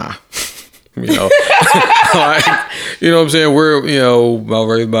 nah. Like, what I'm saying? We're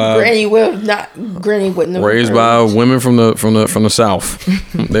raised by Granny wouldn't have raised by women from the South.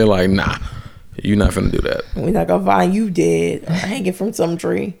 They're like, nah, you're not finna do that. We're not gonna find you dead or hanging from some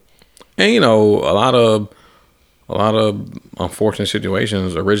tree. And a lot of unfortunate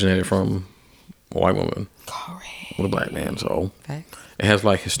situations originated from a white woman with a black man. So it has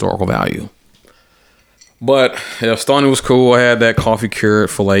like historical value. But yeah, Stony was cool. I had that coffee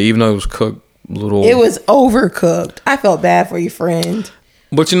cured filet, even though it was cooked little. It was overcooked. I felt bad for your friend.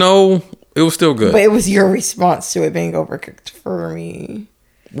 But it was still good. But it was your response to it being overcooked for me.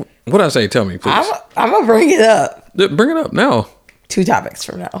 What did I say? Tell me, please. I'm gonna bring it up. Bring it up now. 2 topics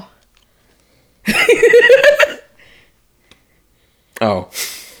from now. Oh.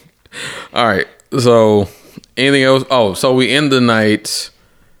 All right. So anything else? Oh, so we end the night.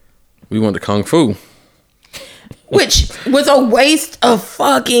 We went to Kung Fu. Which was a waste of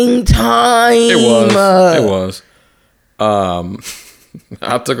fucking time. It was.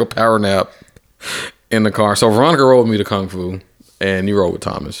 I took a power nap in the car. So Veronica rode with me to Kung Fu, and you rode with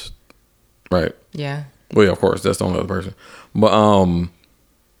Thomas, right? Yeah. Well, yeah, of course. That's the only other person. But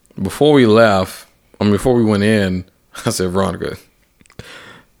before we left, before we went in, I said, Veronica,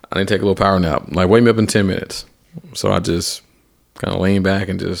 I need to take a little power nap. Like, wake me up in 10 minutes. So I just kind of leaned back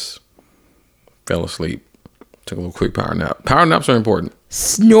and just fell asleep. Took a little quick power nap. Power naps are important.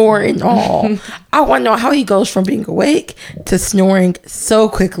 Snoring all. I want to know how he goes from being awake to snoring so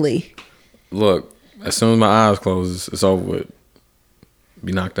quickly. Look, as soon as my eyes close, it's over with.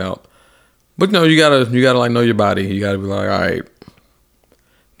 Be knocked out. But you gotta like know your body. You gotta be like, all right,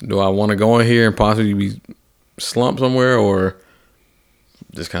 do I want to go in here and possibly be slumped somewhere, or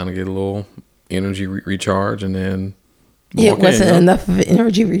just kind of get a little energy recharge and then. It wasn't enough of an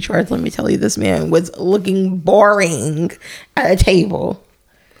energy recharge. Let me tell you, this man was looking boring at a table.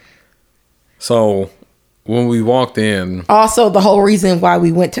 So when we walked in, also the whole reason why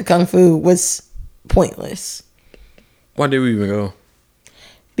we went to Kung Fu was pointless. Why did we even go?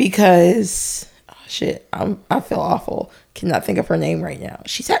 Because I feel awful. Cannot think of her name right now.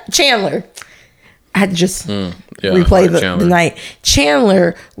 She's at Chandler. I had to just replay the night.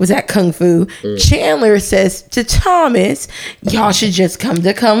 Chandler was at Kung Fu. Chandler says to Thomas, y'all should just come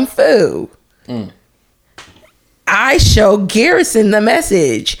to Kung Fu. I show Garrison the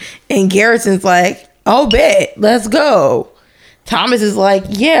message, and Garrison's like, oh, bet, let's go. Thomas is like,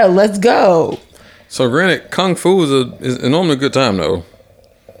 yeah, let's go. So granted, Kung Fu is normally a good time though.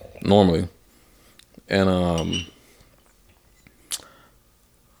 Normally. And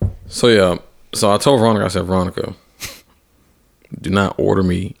so yeah. So I told Veronica, I said, Veronica, do not order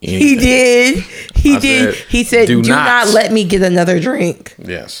me anything. He did. He said, do not let me get another drink.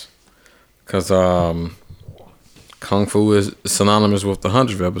 Yes. Because Kung Fu is synonymous with the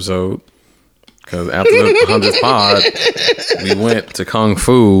 100th episode. Because after the 100th pod, we went to Kung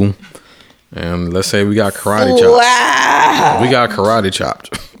Fu. And let's say we got karate chopped. Wow. We got karate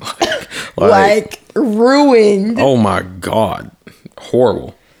chopped. like ruined. Oh my God.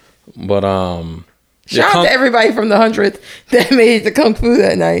 Horrible. But Shout out to everybody from the 100th that made it to Kung Fu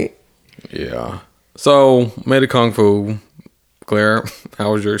that night. Yeah. So, made it Kung Fu. Claire,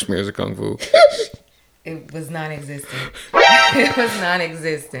 how was your experience at Kung Fu? It was non-existent. It was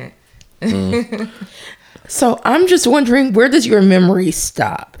non-existent. So, I'm just wondering, where does your memory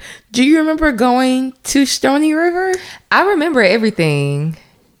stop? Do you remember going to Stony River? I remember everything.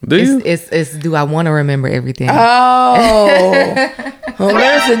 Do you? It's do I want to remember everything? Oh. Well,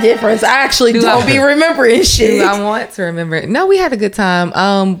 there's a difference. I actually don't be remembering shit. Do I want to remember it? No, we had a good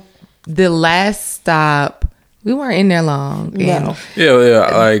time. The last stop, we weren't in there long. No. Yeah.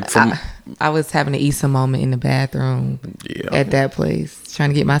 Like I was having an Issa moment in the bathroom at that place, trying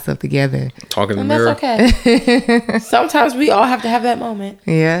to get myself together. Talking in the mirror. That's okay. Sometimes we all have to have that moment.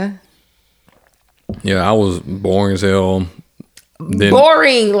 Yeah. Yeah, I was boring as hell.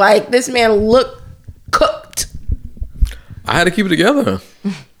 Boring. Like, this man looked cooked. I had to keep it together.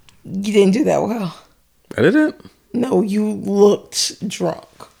 You didn't do that well. I didn't? No, you looked drunk.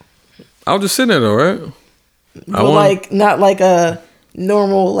 I was just sitting there though, right? But not like a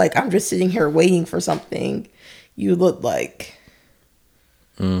normal, like, I'm just sitting here waiting for something. You looked like...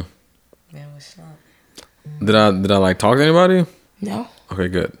 Man, what's up? Did I like talk to anybody? No. Okay,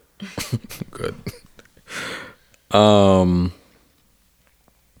 good. Good.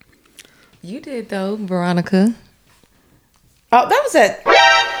 You did though, Veronica. Oh, that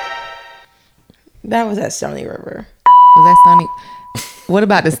was at Stony River. Was that Stony? What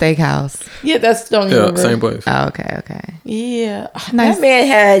about the steakhouse? Yeah, that's Stony River. Yeah, same place. Oh, okay. Yeah. Nice. That man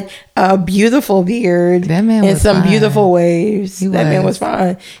had a beautiful beard. That man and was some fine. beautiful waves. That Man was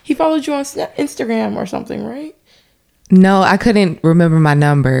fine. He followed you on Instagram or something, right? No, I couldn't remember my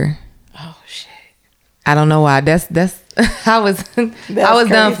number. Oh shit. I don't know why. That's I was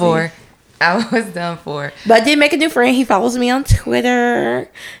done for. I was done for. But I did make a new friend. He follows me on Twitter.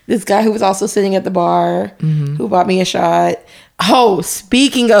 This guy who was also sitting at the bar, who bought me a shot. Oh,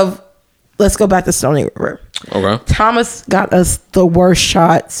 speaking of, let's go back to Stony River. Okay. Thomas got us the worst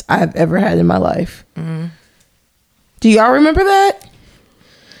shots I've ever had in my life. Do y'all remember that?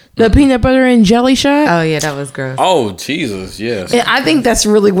 The peanut butter and jelly shot? Oh yeah, that was gross. Oh Jesus, yes. And I think that's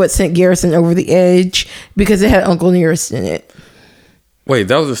really what sent Garrison over the edge because it had Uncle Nearest in it. Wait,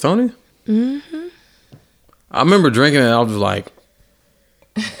 that was a Stony? Mm-hmm. I remember drinking it and I was just like...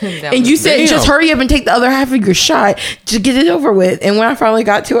 And you said, just hurry up and take the other half of your shot to get it over with. And when I finally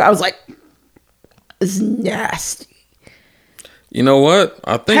got to it, I was like, it's nasty. You know what?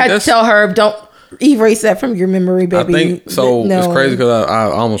 I think I had to tell Herb, don't erase that from your memory, baby. I think so. No. It's crazy because I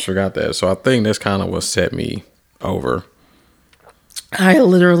almost forgot that. So I think that's kind of what set me over. I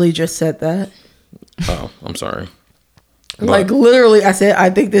literally just said that. Oh, I'm sorry. Like, literally, I said, I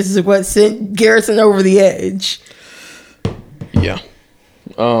think this is what sent Garrison over the edge. Yeah.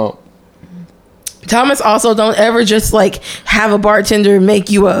 Thomas, also don't ever just like have a bartender make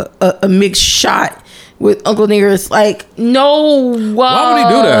you a mixed shot with Uncle Nearest. Like, no. Why would he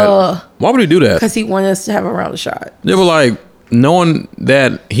do that? Why would he do that? Because he wanted us to have a round of shot. Yeah, but like knowing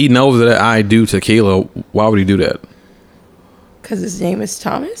that he knows that I do tequila, why would he do that? Because his name is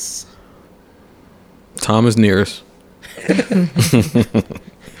Thomas. Thomas Nearest.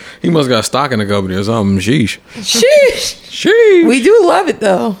 He must got stock in the company or something. Sheesh. We do love it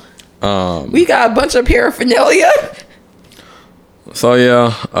though. We got a bunch of paraphernalia. So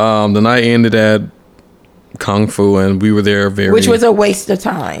yeah, the night ended at Kung Fu, and we were there which was a waste of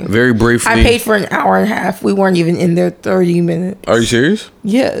time. Very briefly. I paid for an hour and a half. We weren't even in there 30 minutes. Are you serious?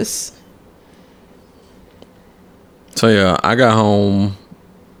 Yes. So yeah, I got home.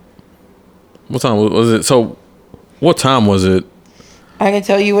 What time was it? So, what time was it? I can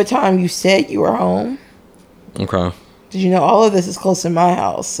tell you what time you said you were home. Okay. Did you know all of this is close to my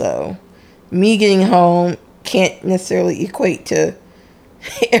house? So, me getting home can't necessarily equate to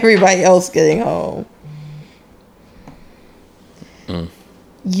everybody else getting home.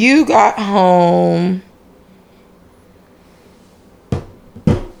 You got home.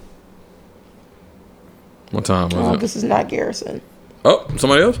 What time was it? This is not Garrison. Oh,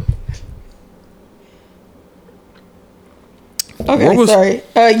 somebody else? Okay, sorry.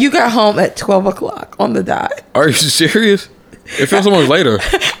 You got home at 12 o'clock on the dot. Are you serious? It feels so much later.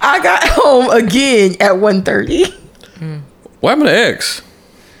 I got home again at 1:30. What happened to X?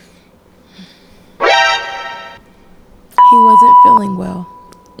 He wasn't feeling well.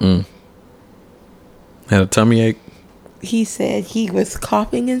 Had a tummy ache? He said he was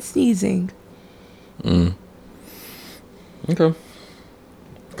coughing and sneezing. Okay.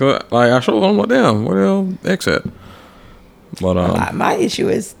 Like, I showed him, damn, where the hell X at? But my issue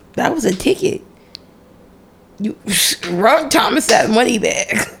is that was a ticket. You wrote Thomas that money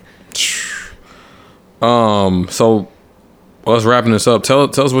back. So let's wrapping this up. Tell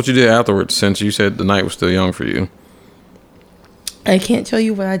us what you did afterwards, since you said the night was still young for you. I can't tell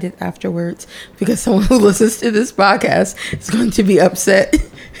you what I did afterwards because someone who listens to this podcast is going to be upset.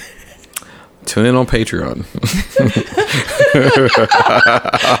 Tune in on Patreon.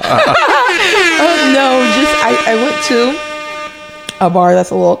 I went to a bar that's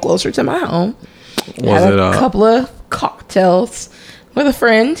a little closer to my home. Had a couple of cocktails with a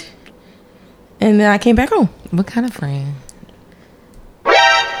friend, and then I came back home. What kind of friend?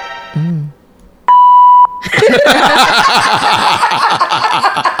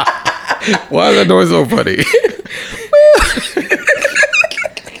 Why is that noise so funny?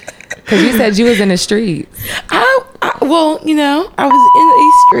 Because you said you was in the streets. Well, you know, I was in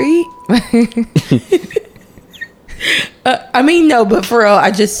a street. I mean, no, but for real,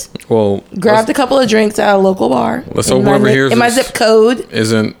 I just grabbed a couple of drinks at a local bar. Let's hope whoever hears in my zip code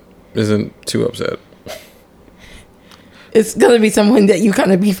isn't too upset. It's gonna be someone that you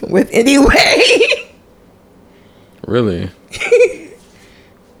kind of beef with anyway. Really?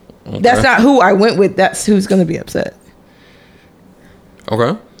 Okay. That's not who I went with. That's who's gonna be upset.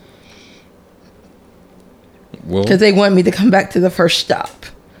 Okay. Well, because they want me to come back to the first stop.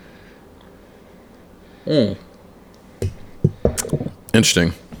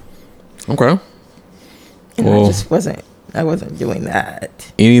 Interesting. Okay. And I wasn't doing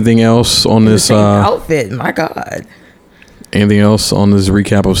that. Anything else on this outfit? My God. Anything else on this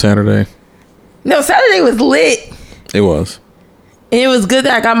recap of Saturday? No, Saturday was lit. It was. And it was good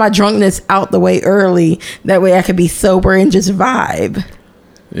that I got my drunkenness out the way early. That way I could be sober and just vibe.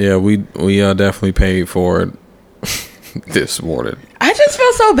 Yeah, we definitely paid for it this morning. I just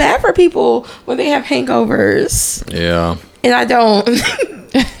feel so bad for people when they have hangovers. Yeah. And I don't.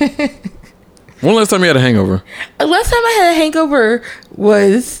 When last time you had a hangover? The last time I had a hangover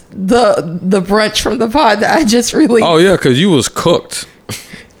was the brunch from the pod that I just released. Oh, yeah, because you was cooked.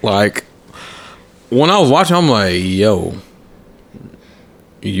 Like, when I was watching, I'm like, yo,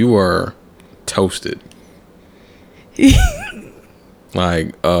 you were toasted.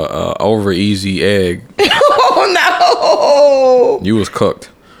 Like, over easy egg. Oh, no. You was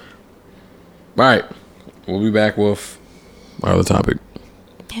cooked. All right. We'll be back with our other topic.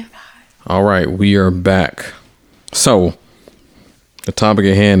 All right. We are back. So, the topic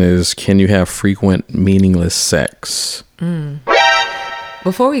at hand is, can you have frequent, meaningless sex?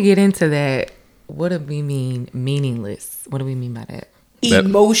 Before we get into that, what do we mean meaningless? What do we mean by that?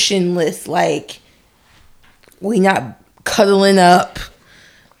 Emotionless. Like, we not cuddling up.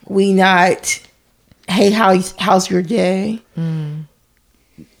 We not, hey, how's your day?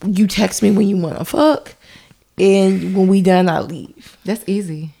 You text me when you want to fuck. And when we done, I leave. That's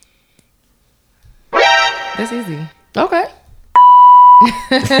easy. That's easy. Okay.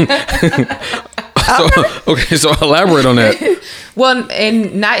 So elaborate on that. Well,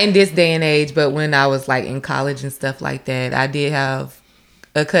 and not in this day and age, but when I was like in college and stuff like that, I did have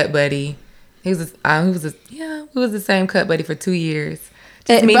a cut buddy. He was the same cut buddy for 2 years.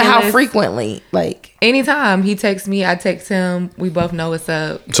 But how frequently? Like anytime he texts me, I text him. We both know what's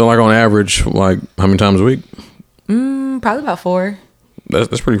up. So like on average, like how many times a week? Probably about 4.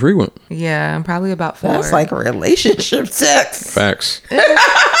 That's pretty frequent. Yeah, probably about 4. That's like relationship sex. Facts.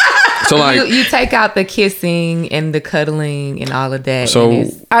 So like you take out the kissing and the cuddling and all of that. So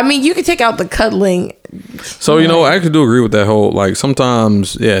I mean, you can take out the cuddling. So you know, I actually do agree with that whole, like,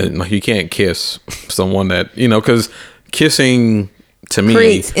 sometimes, yeah, like you can't kiss someone that, you know, because kissing to me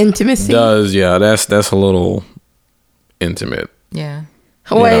creates intimacy. That's a little intimate. Yeah.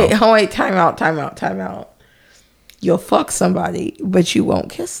 Wait, time out. You'll fuck somebody, but you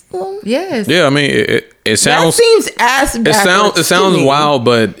won't kiss them. Yes. Yeah, I mean, it sounds. That seems ass backwards. It sounds wild,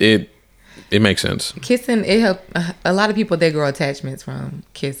 but it makes sense. Kissing, it help a lot of people. They grow attachments from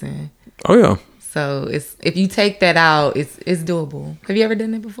kissing. Oh yeah. So if you take that out, it's doable. Have you ever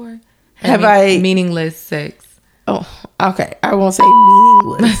done it before? Have I meaningless sex? Oh, okay. I won't say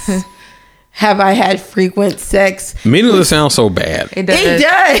meaningless. Have I had frequent sex? Meaningless sounds so bad. It does.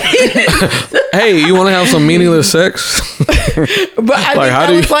 Hey, you want to have some meaningless sex? But I like, how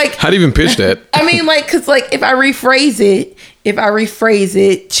do you even pitch that? I mean, like, because like if I rephrase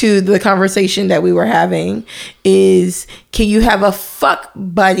it to the conversation that we were having, is can you have a fuck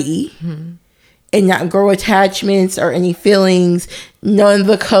buddy and not grow attachments or any feelings, none of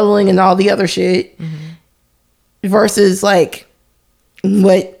the cuddling and all the other shit, versus like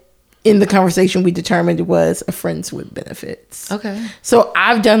what in the conversation we determined was a friends with benefits. Okay. So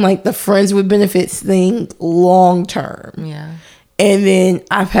I've done like the friends with benefits thing long term. Yeah. And then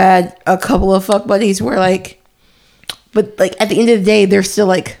I've had a couple of fuck buddies where like, but like at the end of the day, they're still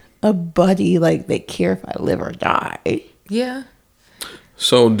like a buddy, like they care if I live or die. Yeah.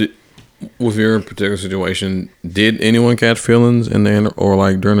 So, with your particular situation, did anyone catch feelings in the or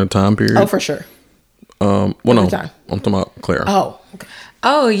like during the time period? Oh, for sure. Well, no, time. I'm talking about Claire. Oh, okay.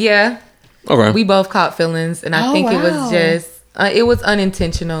 Oh, yeah. Okay. We both caught feelings, and I think it was just it was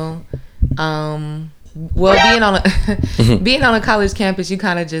unintentional. Well, being on a college campus, you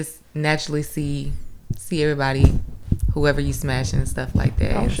kind of just naturally see everybody, whoever you smash and stuff like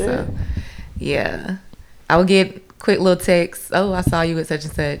that. Oh, shit. So, yeah, I would get quick little texts. Oh, I saw you at such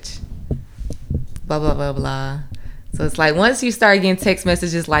and such. Blah blah blah blah. So it's like once you start getting text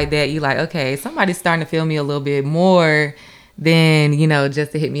messages like that, you're like, okay, somebody's starting to feel me a little bit more than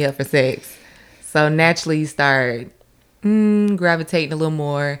just to hit me up for sex. So naturally, you start gravitating a little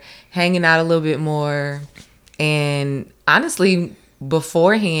more, hanging out a little bit more. And honestly,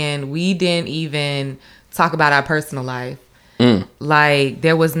 beforehand, we didn't even talk about our personal life. Like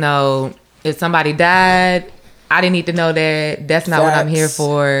there was no, if somebody died, I didn't need to know that. That's not what I'm here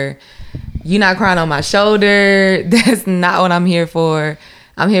for. You're not crying on my shoulder. That's not what I'm here for.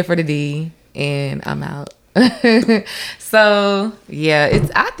 I'm here for the D, and I'm out. So yeah,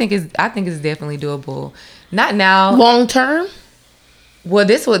 I think it's definitely doable. Not now. Long term? Well,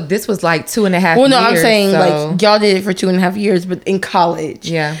 this was like 2.5 years. Well, no, I'm saying like y'all did it for 2.5 years, but in college.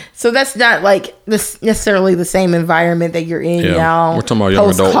 Yeah. So that's not like this necessarily the same environment that you're in now. We're talking about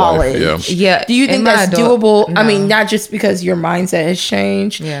young adult life. Yeah. Yeah. Do you think that's doable? No. I mean, not just because your mindset has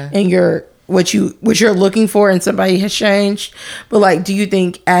changed and what you're looking for in somebody has changed, but like, do you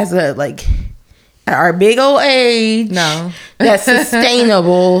think as a like at our big old age, no, that's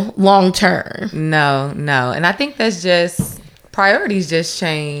sustainable long term? No, and I think that's just priorities just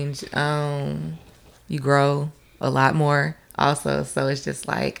change. You grow a lot more also, so it's just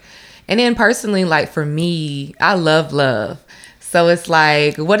like, and then personally, like for me, I love. So it's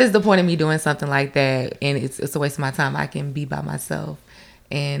like, what is the point of me doing something like that? And it's a waste of my time. I can be by myself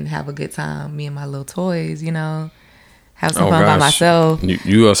and have a good time, me and my little toys, have some fun by myself.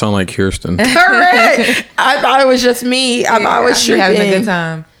 You sound like Kirsten. Correct. I thought it was just me. I thought I was having a good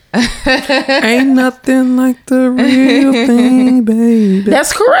time. Ain't nothing like the real thing, baby.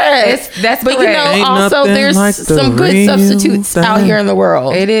 That's correct. That's but correct. Also there's like some good substitutes out here in the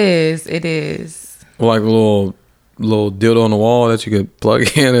world. It is. Like a little dildo on the wall that you could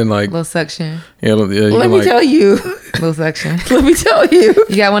plug in and like little suction. Yeah. Let me tell you. Little suction. Let me tell you.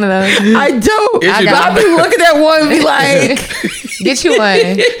 You got one of those? I don't. I'll be looking at one and be like, get you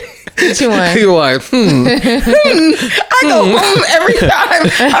one. You're like, I go home every time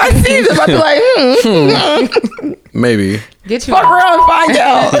I see them. I be like, maybe. Get you fuck one. around and find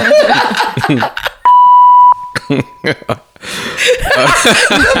out.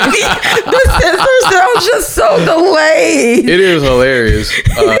 The sensor sounds just so delayed. It is hilarious.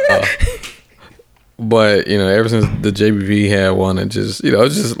 But ever since the JBV had one, it just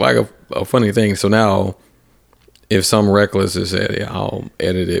it's just like a funny thing. So now, if some reckless is said, I'll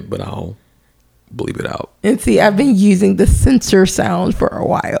edit it, but I'll bleep it out. And see, I've been using the sensor sound for a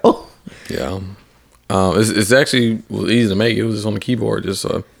while. Yeah, it's actually easy to make. It was just on the keyboard, just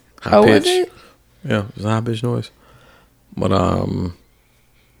a high pitch. Was it? Yeah, it's a high pitch noise. But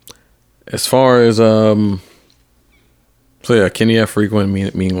as far as so yeah, can you have frequent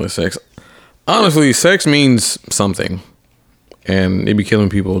meaningless sex? Honestly, sex means something, and it be killing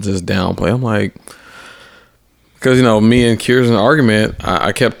people just downplay. I'm like, because me and Kirsten's argument,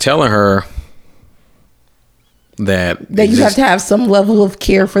 I kept telling her that you have to have some level of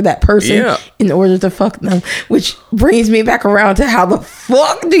care for that person in order to fuck them, which brings me back around to how the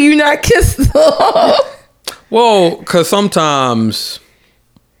fuck do you not kiss them? Well, because sometimes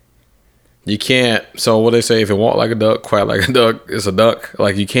you can't. So what they say, if it walk like a duck, quack like a duck, it's a duck.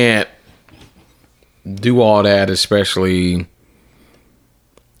 Like you can't do all that, especially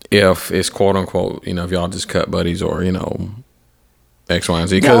if it's quote unquote, if y'all just cut buddies or X, Y, and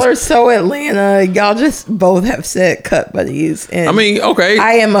Z. Y'all are so Atlanta. Y'all just both have said cut buddies. And I mean, okay.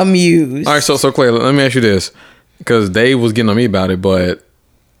 I am amused. All right, so Claire, let me ask you this, because Dave was getting on me about it, but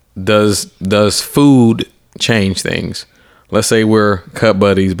does food change things? Let's say we're cut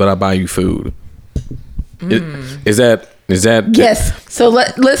buddies, but I buy you food. Is that yes? So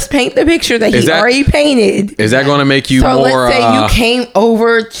let's paint the picture that he already painted. Is that going to make you more? So let's say you came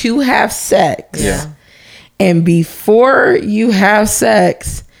over to have sex. Yeah. And before you have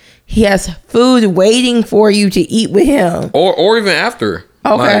sex, he has food waiting for you to eat with him, or even after.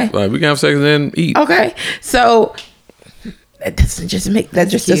 Okay, like we can have sex and then eat. Okay, so that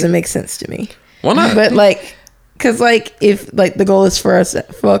doesn't make sense to me. Why not? But like, Because like if like the goal is for us to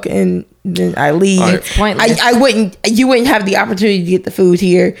fuck and then I leave, It's pointless. you wouldn't have the opportunity to get the food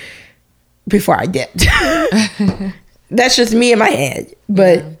here before I dipped. That's just me in my head.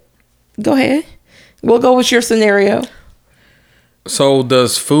 But go ahead. We'll go with your scenario. So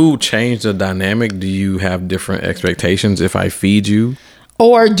does food change the dynamic? Do you have different expectations if I feed you?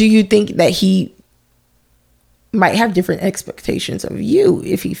 Or do you think that he might have different expectations of you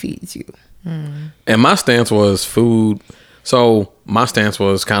if he feeds you? And my stance was food. So my stance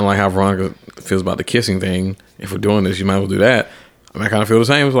was kind of like how Veronica feels about the kissing thing. If we're doing this, you might as well do that. I mean, I kind of feel the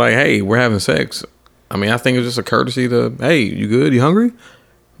same. It's like, hey, we're having sex. I mean, I think it's just a courtesy to, hey, you good? You hungry?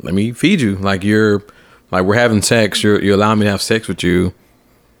 Let me feed you. Like we're having sex. You allow me to have sex with you.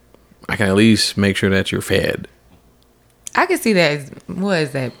 I can at least make sure that you're fed. I can see that as, what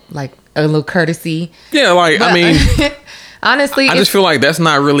is that, like a little courtesy? Yeah, like, But, I mean, honestly, I just feel like that's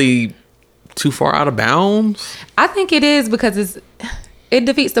not really too far out of bounds. I think it is because it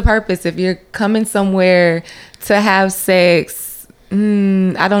defeats the purpose. If you're coming somewhere to have sex,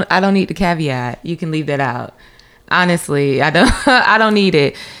 I don't need the caveat. You can leave that out. Honestly, I don't need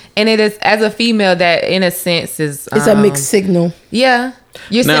it. And it is, as a female, that in a sense is It's a mixed signal. Yeah,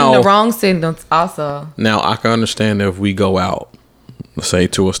 you're sending the wrong signals. Also, now I can understand if we go out, let's say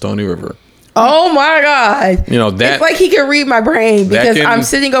to a Stony River. Oh my God. You know, that it's like he can read my brain because I'm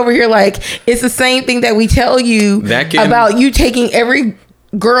sitting over here like it's the same thing that we tell you about you taking every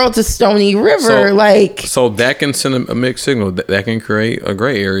girl to Stony River. So that can send a mixed signal. That can create a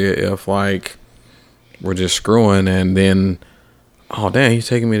gray area if like we're just screwing and then, oh damn, he's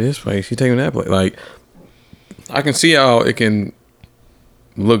taking me to this place, he's taking me to that place. Like, I can see how it can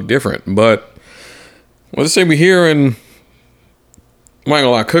look different, but let's say we're here and I'm not gonna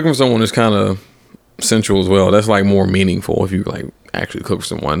lie, cooking for someone is kind of sensual as well. That's like more meaningful if you like actually cook for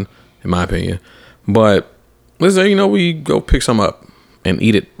someone, in my opinion. But let's say, we go pick some up and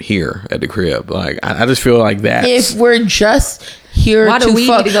eat it here at the crib. Like, I just feel like that. If we're just here to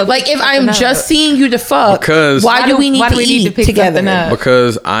fuck, like if I'm just seeing you to fuck, why do we need to eat together?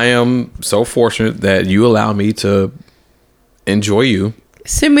 Because I am so fortunate that you allow me to enjoy you.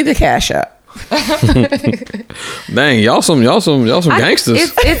 Send me the cash app. Dang, y'all some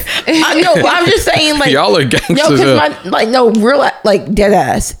gangsters. I know. I'm just saying, like, y'all are gangsters. Real, like, dead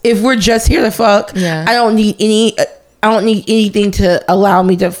ass. If we're just here to fuck, I don't need anything to allow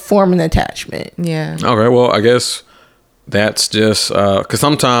me to form an attachment. Yeah. Okay. Well, I guess that's just because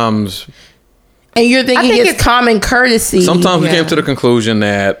sometimes. And you're thinking it's common courtesy. Sometimes we came to the conclusion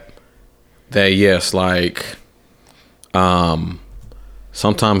that yes, like,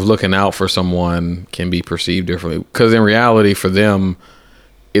 sometimes looking out for someone can be perceived differently. Because in reality, for them,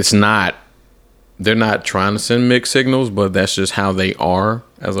 they're not trying to send mixed signals, but that's just how they are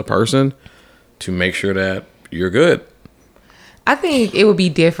as a person to make sure that you're good. I think it would be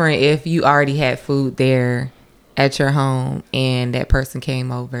different if you already had food there at your home and that person came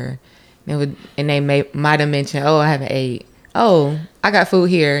over. And they might have mentioned, oh, I haven't ate. Oh, I got food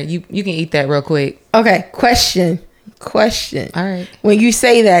here. You can eat that real quick. Okay, question. All right. When you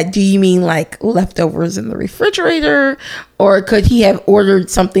say that, do you mean like leftovers in the refrigerator, or could he have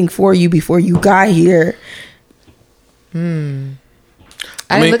ordered something for you before you got here? I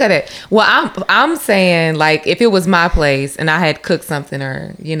didn't look at it. Well, I'm saying, like, if it was my place and I had cooked something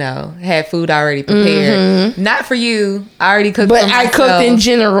or had food already prepared, not for you, I already cooked. But I cooked in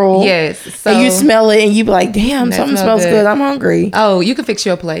general. Yes. So and you smell it and you be like, damn, something smells good. I'm hungry. Oh, you can fix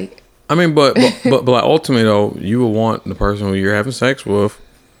your plate. I mean, but like ultimately though, you would want the person who you're having sex with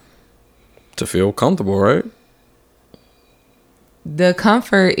to feel comfortable, right? The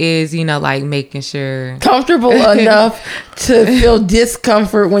comfort is, like making sure comfortable enough to feel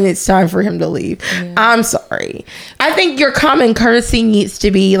discomfort when it's time for him to leave. Yeah. I'm sorry. I think your common courtesy needs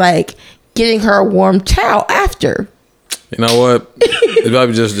to be like getting her a warm towel after. You know what? It's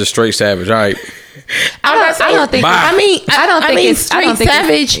probably just straight savage. All right. I think straight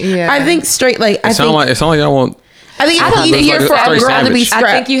savage. I think straight like it sounds like I want. I think it's easier for a girl savage. to be strapped.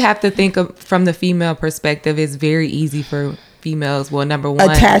 I think you have to think of from the female perspective. It's very easy for females. Well, number one,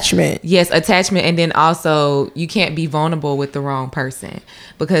 attachment. Yes, attachment, and then also you can't be vulnerable with the wrong person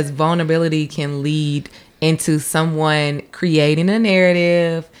because vulnerability can lead into someone creating a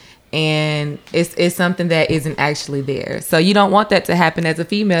narrative and it's something that isn't actually there. So you don't want that to happen as a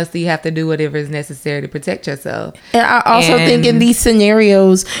female, so you have to do whatever is necessary to protect yourself. And I also think in these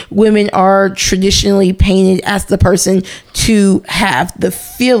scenarios, women are traditionally painted as the person to have the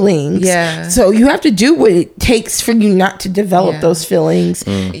feelings. Yeah. So you have to do what it takes for you not to develop those feelings.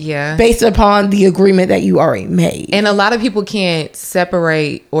 Yeah. Based upon the agreement that you already made. And a lot of people can't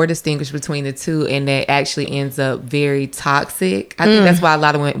separate or distinguish between the two, and that actually ends up very toxic. I think that's why a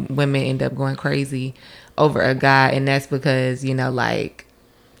lot of women end up going crazy over a guy, and that's because, you know, like,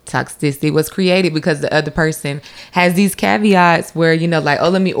 toxicity was created because the other person has these caveats where, you know, like, oh,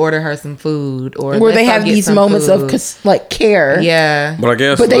 let me order her some food, or where they have these moments of like care. Yeah. But I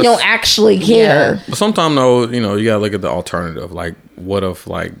guess, but they don't actually care. But sometimes though, you know, you gotta look at the alternative. Like, what if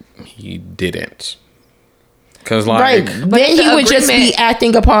like he didn't? Because like, right, then he would just be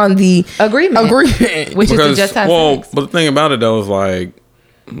acting upon the agreement, which is to just have sex. But the thing about it though is like,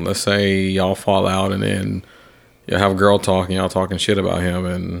 let's say y'all fall out and then you have a girl talking, y'all talking shit about him,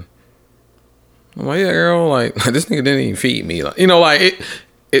 and I'm like, yeah, girl, like this nigga didn't even feed me, like, you know, like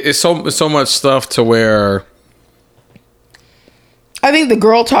it's so much stuff to where I think the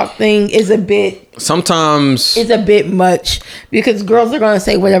girl talk thing is a bit much, because girls are going to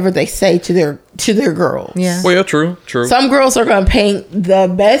say whatever they say to their girls. Yeah. Well, yeah, true. Some girls are going to paint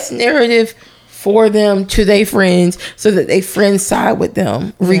the best narrative for them to their friends so that they friends side with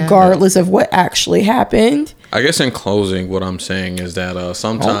them regardless of what actually happened. I guess in closing, what I'm saying is that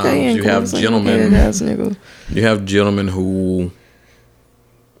sometimes you have gentlemen who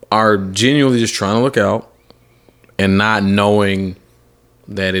are genuinely just trying to look out and not knowing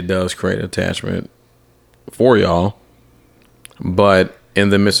that it does create attachment for y'all, but in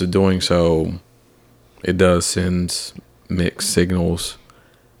the midst of doing so, it does send mixed signals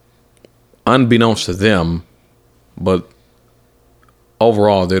unbeknownst to them, but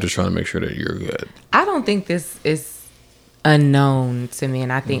overall they're just trying to make sure that you're good. I don't think this is unknown to me,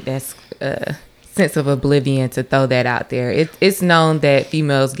 and I think that's a sense of oblivion to throw that out there. It's known that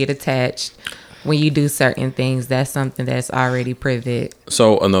females get attached when you do certain things. That's something that's already private.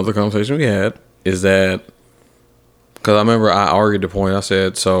 So another conversation we had is that, because I remember I argued the point, I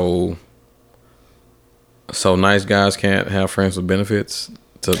said, so nice guys can't have friends with benefits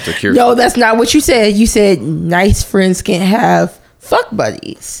to cure. No, that's not what you said. You said nice friends can't have fuck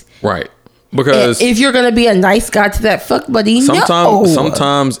buddies. Right. Because if you're going to be a nice guy to that fuck buddy,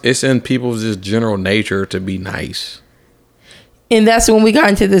 sometimes it's in people's just general nature to be nice. And that's when we got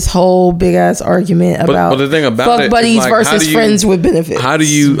into this whole big ass argument about the thing about fuck buddies like, versus friends with benefits. How do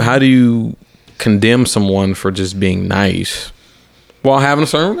you condemn someone for just being nice while having a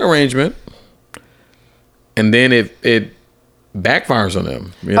certain arrangement, and then it backfires on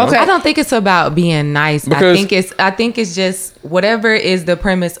them? You know? Okay, I don't think it's about being nice. I think it's just whatever is the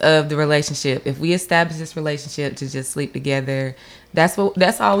premise of the relationship. If we establish this relationship to just sleep together, that's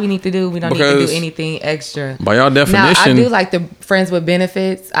all we need to do. We don't need to do anything extra. By your definition, now, I do like the friends with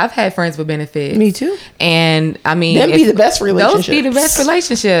benefits. I've had friends with benefits. Me too. And I mean, them be the best relationships. Those be the best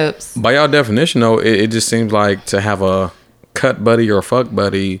relationships. By your definition, though, it just seems like to have a cut buddy or a fuck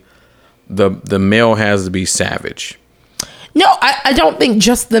buddy, the male has to be savage. No, I don't think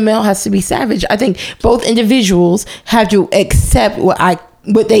just the male has to be savage. I think both individuals have to accept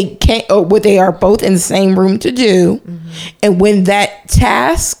what they can, or what they are both in the same room to do. Mm-hmm. And when that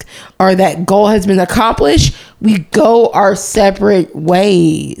task or that goal has been accomplished, we go our separate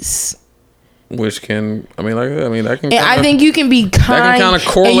ways. Which can, I think you can be kind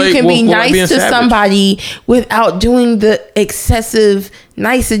and you can be nice to somebody without doing the excessive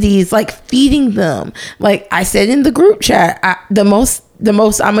niceties, like feeding them. Like I said in the group chat, the most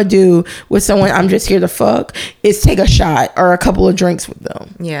I'm gonna do with someone I'm just here to fuck is take a shot or a couple of drinks with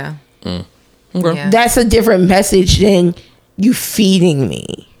them. Yeah. Okay. Yeah. That's a different message than you feeding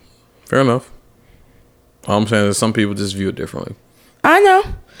me. Fair enough. All I'm saying is some people just view it differently. I know.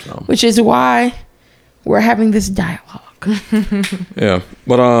 Which is why we're having this dialogue. Yeah.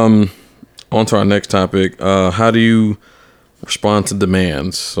 But on to our next topic. How do you respond to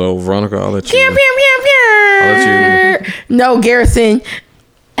demands? So Veronica, I'll let you. No, Garrison.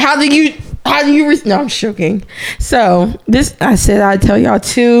 How do you no, I'm joking. So this, I said I'd tell y'all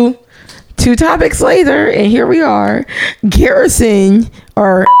two topics later, and here we are. Garrison,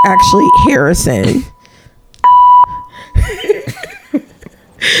 or actually Harrison,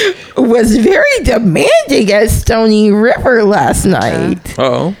 was very demanding at Stony River last night.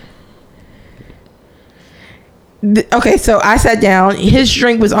 Uh-oh. Okay, so I sat down. His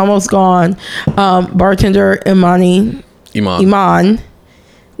drink was almost gone. Bartender Iman,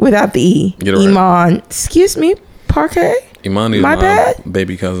 without the E. Iman. Excuse me, Parquet. Imani is my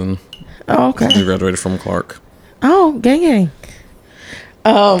baby cousin. Oh, okay. She graduated from Clark. Oh, gang.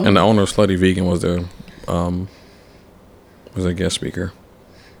 And the owner of Slutty Vegan was a guest speaker.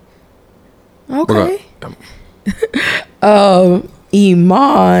 Okay.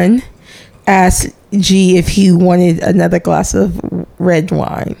 Iman asked G if he wanted another glass of red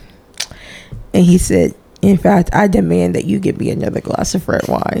wine. And he said, in fact, I demand that you give me another glass of red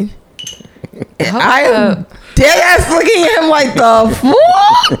wine. I am dead ass looking at him like the fuck.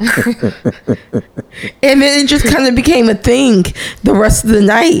 And then it just kind of became a thing the rest of the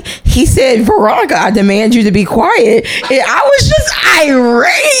night. He said, Veronica, I demand you to be quiet. And I was just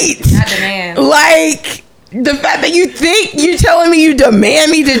irate. I demand. Like, the fact that you think you're telling me you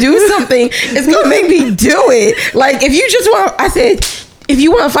demand me to do something is going to make me do it. Like, if you just want, I said, if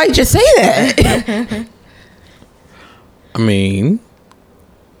you want to fight, just say that. I mean,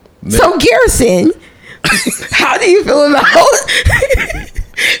 so Garrison, how do you feel about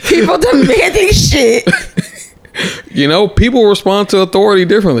people demanding shit? You know, people respond to authority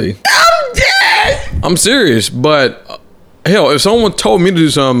differently. I'm dead. I'm serious, but hell, if someone told me to do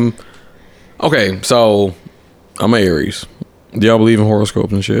something, okay, so I'm an Aries. Do y'all believe in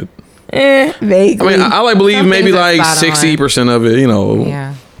horoscopes and shit? Vaguely. I mean, I like believe maybe like 60% of it. You know,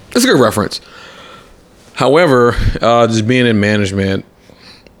 Yeah, it's a good reference. However, just being in management,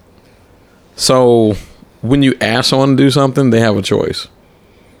 so when you ask someone to do something, they have a choice.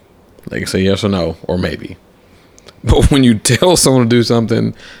 They can say yes or no, or maybe. But when you tell someone to do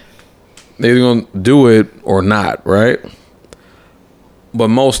something, they're going to do it or not, right? But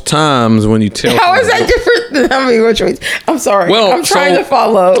most times when you tell, how is that different than having a choice? I'm sorry. Well, I'm trying to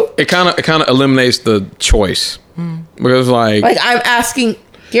follow. It kind of eliminates the choice because like I'm asking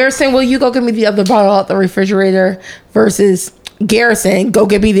Garrison, will you go get me the other bottle out the refrigerator? Versus Garrison, go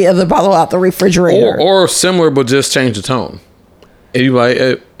get me the other bottle out the refrigerator. Or similar, but just change the tone. And you like,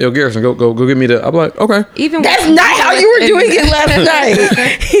 hey, yo, Garrison, go get me the. I'm like, okay. even that's not how you were doing it last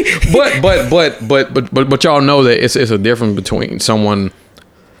night. but y'all know that it's a difference between someone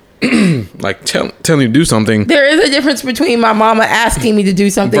like telling you to do something. There is a difference between my mama asking me to do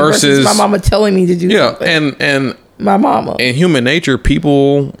something versus my mama telling me to do something. Yeah, and my mama. In human nature,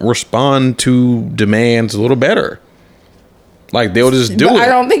 people respond to demands a little better. Like they'll just do it. I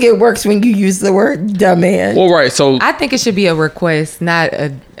don't think it works when you use the word demand. Well, right. So I think it should be a request, not a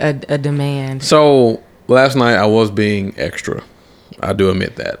demand. So last night I was being extra. I do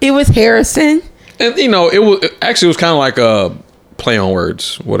admit that. It was Harrison. And you know, it was kind of like a play on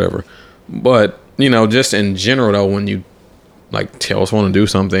words, whatever. But you know, just in general though, when you like tell someone to do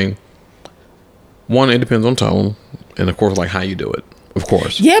something, one, it depends on tone, and of course, like how you do it. Of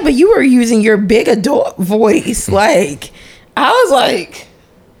course. Yeah, but you were using your big adult voice, like. I was like,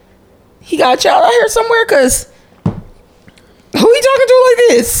 he got a child out here somewhere? Because who he talking to like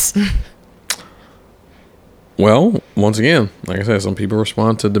this? Well, once again, like I said, some people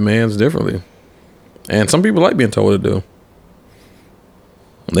respond to demands differently. And some people like being told what to do.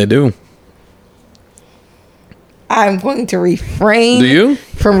 They do. I'm going to refrain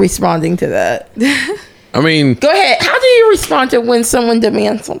from responding to that. I mean, go ahead. How do you respond to when someone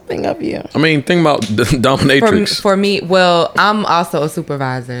demands something of you? I mean, think about the dominatrix. For me, well, I'm also a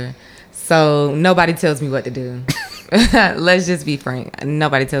supervisor, so nobody tells me what to do. Let's just be frank.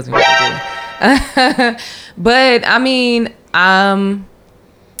 Nobody tells me what to do. But I mean,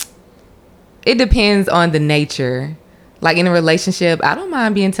 it depends on the nature. Like in a relationship, I don't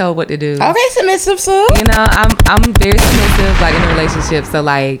mind being told what to do. Okay, submissive, so you know, I'm very submissive, like in a relationship. So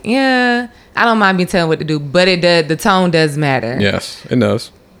like, yeah, I don't mind being told what to do, but it does. The tone does matter. Yes, it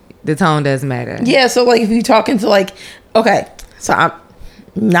does. The tone does matter. Yeah, so like if you're talking to like, okay, so I'm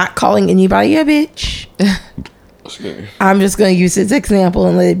not calling anybody a bitch. I'm just gonna use this example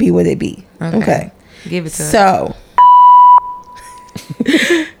and let it be what it be. Okay. Give it to so.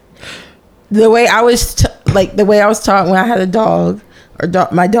 The way I was taught when I had a dog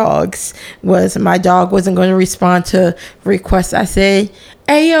my dogs was my dog wasn't going to respond to requests. I said,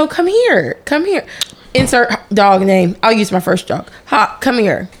 "Hey yo, come here. Insert dog name. I'll use my first dog. Hawk, come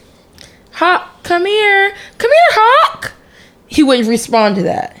here. Hawk, come here. Come here, Hawk." He wouldn't respond to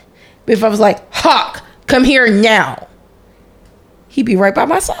that. But if I was like, "Hawk, come here now," he'd be right by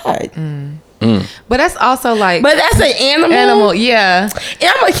my side. But that's also like... But that's an animal. Yeah. And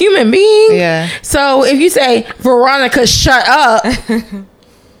I'm a human being. Yeah. So if you say, "Veronica, shut up,"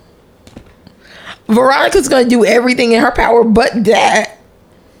 Veronica's going to do everything in her power but that.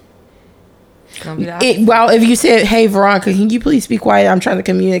 Well, if you said, "Hey, Veronica, can you please be quiet? I'm trying to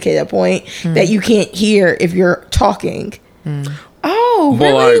communicate a point that you can't hear if you're talking." Oh,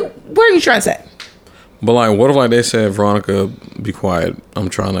 really? What are you trying to say? But like, what if like they said, Veronica, be quiet. I'm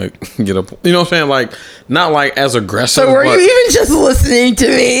trying to get up. You know what I'm saying? Like, not like as aggressive. So were you even just listening to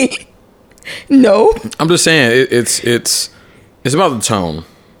me? No. I'm just saying it's about the tone.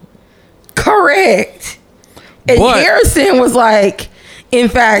 Correct. And Harrison was like, in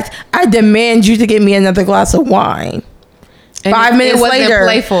fact, I demand you to get me another glass of wine. And 5 minutes later,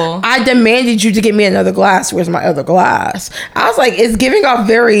 playful. I demanded you to get me another glass. Where's my other glass? I was like, it's giving off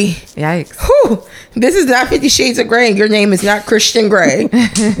very... Yikes. Whew, this is not 50 Shades of Grey. Your name is not Christian Grey.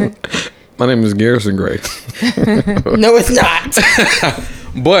 My name is Garrison Gray. No, it's not.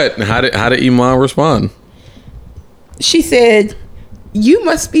 But how did Iman respond? She said, "You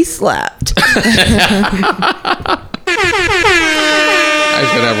must be slapped." I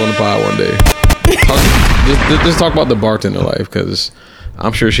should have her on the pod one day. Just talk about the bartender life, because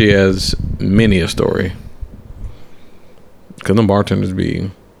I'm sure she has many a story. Because the bartenders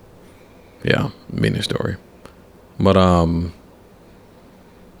be, many a story. But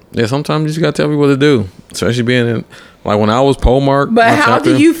yeah, sometimes you just gotta tell people what to do, especially being in, like when I was pole mark. But how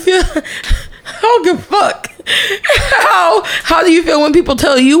do you feel? How the fuck? How do you feel when people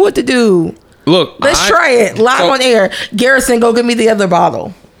tell you what to do? Look, let's try it live on air. Garrison, go get me the other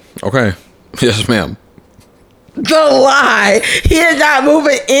bottle. Okay. Yes, ma'am. The lie. He did not move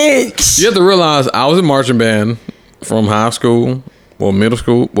an inch. You have to realize I was in marching band from high school, well, middle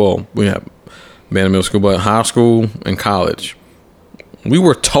school. Well, we have band in middle school, but high school and college. We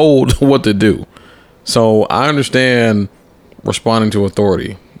were told what to do. So I understand responding to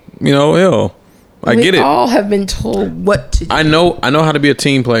authority. You know, I get it. We all have been told what to do. I know how to be a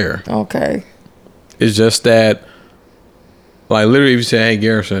team player. Okay. It's just that, like, literally, if you say, "Hey,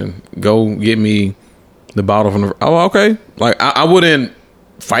 Garrison, go get me the bottle from the..." Oh, okay. Like, I wouldn't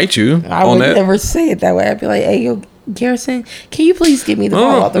fight you I on would that. never say it that way. I'd be like, "Hey, yo, Garrison, can you please get me the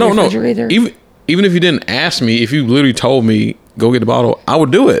bottle out the refrigerator?" Even if you didn't ask me, if you literally told me, "Go get the bottle," I would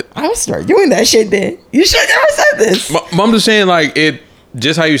do it. I would start doing that shit then. You should never said this. But I'm just saying, like, it,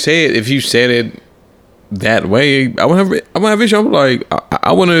 just how you say it, if you said it that way, I wouldn't have issue. I'm like,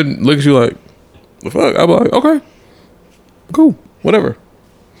 I wouldn't look at you like, the fuck? I'd be like, okay, cool, whatever.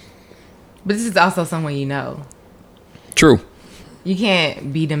 But this is also someone you know. True. You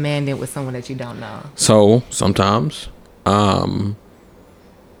can't be demanding with someone that you don't know. So sometimes, you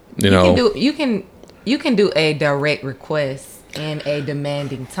know, you can do a direct request in a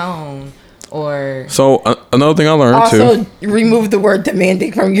demanding tone, or so another thing I learned also remove the word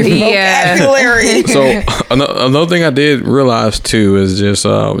demanding from your vocabulary. So another thing I did realize too is just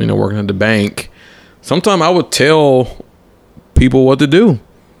working at the bank. Sometimes I would tell people what to do,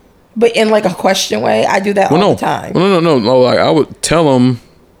 but in like a question way. I do that all the time. No. Like, I would tell them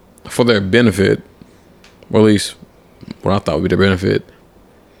for their benefit, or at least what I thought would be their benefit,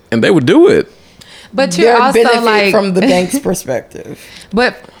 and they would do it. But you're also like from the bank's perspective.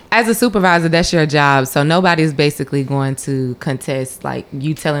 But as a supervisor, that's your job. So nobody's basically going to contest like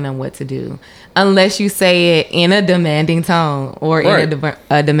you telling them what to do, unless you say it in a demanding tone or in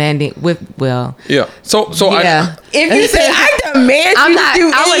a demanding Yeah. So yeah. If you say I demand you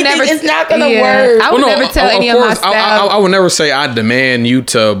to do anything, it's not gonna work. I would never tell any of my staff. I would never say I demand you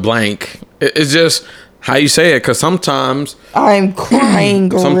to blank. It's just how you say it, because sometimes I'm crying.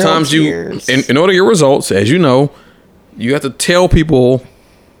 Sometimes in order to get results, as you know, you have to tell people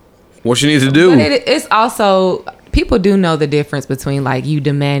what you need to do. But it's also, people do know the difference between like you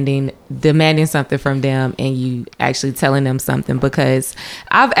demanding something from them and you actually telling them something, because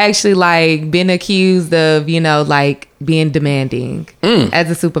I've actually like been accused of like being demanding as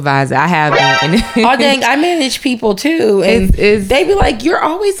a supervisor. I have been. Oh dang, I manage people too, and they be like, "You're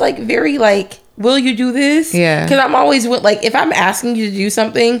always like very like, will you do this?" Yeah, because I'm always with like, if I'm asking you to do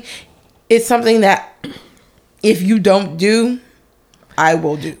something, it's something that if you don't do, I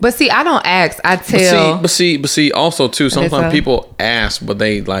will do. But see, I don't ask. I tell. But see. Also, too, sometimes people ask, but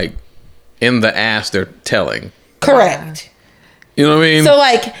they like in the ask they're telling. Correct. You know what I mean? So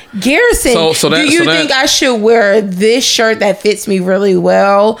like, Garrison, do you think I should wear this shirt that fits me really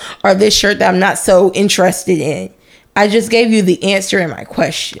well, or this shirt that I'm not so interested in? I just gave you the answer in my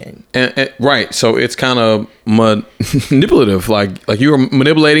question. And right. So it's kind of manipulative. Like you're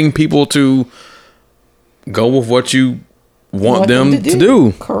manipulating people to go with what you want them to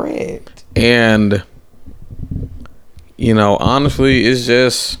do. Correct. And honestly, it's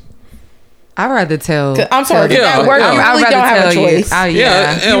just, I'd rather tell. I'm sorry. At work, you really don't have a choice.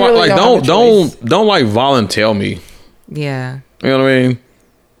 And really like don't like volunteer me. Yeah. You know what I mean?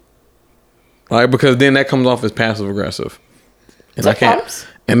 Like, because then that comes off as passive aggressive, and sometimes.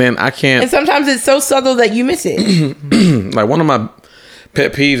 I can't. And sometimes it's so subtle that you miss it. Like, one of my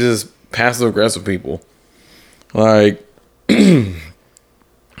pet peeves is passive aggressive people. Like,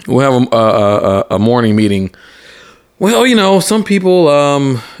 we'll have a morning meeting. Well, you know, some people,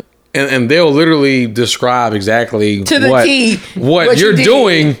 and they'll literally describe exactly to the T what you're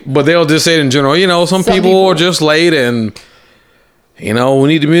doing, but they'll just say it in general. You know, some people are just late, and you know,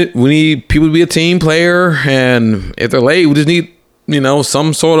 we need people to be a team player, and if they're late, we just need, you know,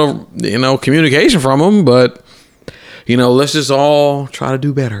 some sort of, you know, communication from them. But you know, let's just all try to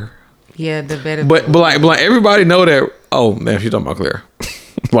do better. Yeah, the better. But like everybody know that. Oh man, she's talking about Claire.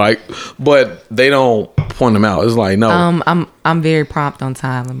 Like, but they don't point them out. It's like, no. I'm very prompt on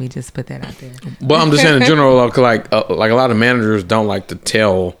time. Let me just put that out there. But I'm just saying in general, like a lot of managers don't like to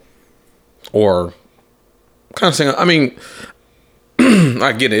tell or kind of sing. I mean,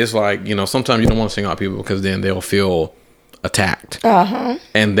 I get it. It's like, you know, sometimes you don't want to sing out people because then they'll feel attacked.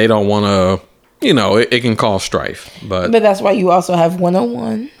 And they don't want to, you know, it can cause strife. But that's why you also have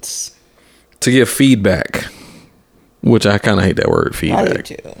one-on-ones. To give feedback, which I kind of hate that word, feedback. I do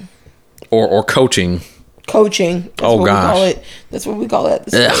too. Or coaching. Coaching. That's oh what gosh. We call it. That's what we call it at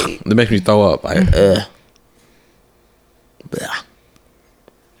the state. That makes me throw up.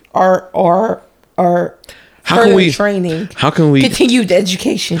 Our how can we training? How can we continued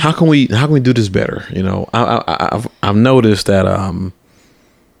education? How can we do this better? You know, I've noticed that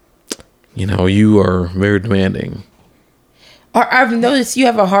you know, you are very demanding. I've noticed you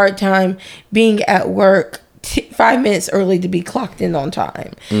have a hard time being at work 5 minutes early to be clocked in on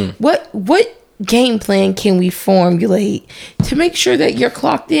time. What game plan can we formulate to make sure that you're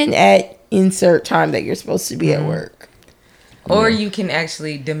clocked in at insert time that you're supposed to be at work? Or you can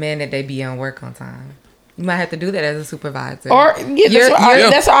actually demand that they be on work on time. You might have to do that as a supervisor. Or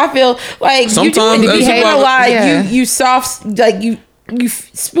that's how I feel. Like, sometimes you do behave a lot. Yeah. You soft, like you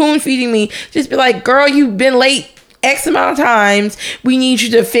spoon feeding me. Just be like, girl, you've been late X amount of times. We need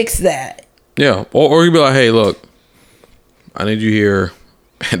you to fix that. Yeah. Or you be like, hey, look, I need you here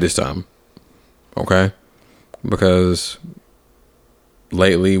at this time. Okay? Because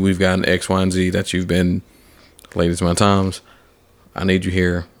lately we've gotten X, Y, and Z that you've been late this amount of times. I need you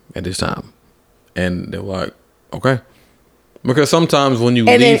here at this time. And they're like, okay. Because sometimes when you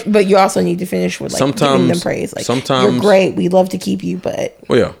leave... but you also need to finish with, like, giving them praise. Like, sometimes, you're great. We'd love to keep you, but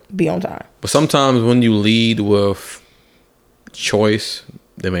be on time. But sometimes when you lead with choice,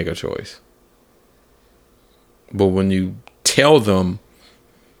 they make a choice. But when you tell them,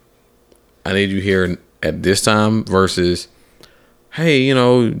 I need you here at this time versus, hey, you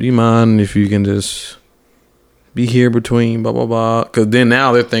know, do you mind if you can just be here between blah, blah, blah. Because then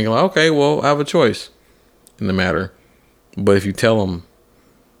now they're thinking, like, okay, well, I have a choice in the matter. But if you tell them,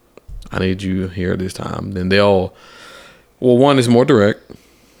 I need you here at this time, then they'll, well, one is more direct.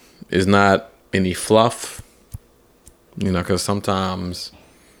 It's not any fluff, you know, because sometimes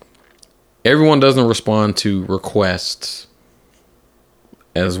everyone doesn't respond to requests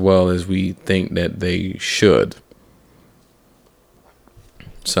as well as we think that they should.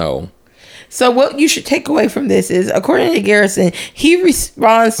 So what you should take away from this is, according to Garrison, he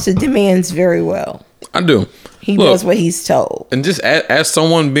responds to demands very well. I do. He does what he's told. And just as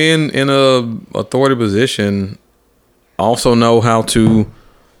someone being in a authority position, also know how to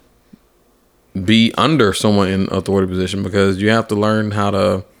be under someone in authority position, because you have to learn how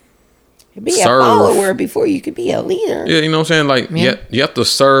to be a follower before you can be a leader. Yeah, you know what I'm saying? Like, you have to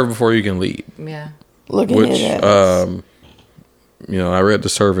serve before you can lead. Yeah. Looking at that. You know, I read The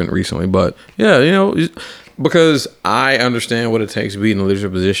Servant recently, but yeah, you know, because I understand what it takes to be in a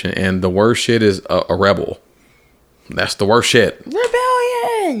leadership position, and the worst shit is a rebel. That's the worst shit.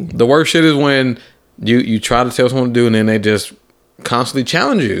 Rebellion. The worst shit is when you try to tell someone to do, and then they just constantly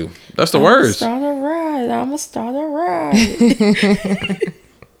challenge you. That's the worst. I'ma start a ride.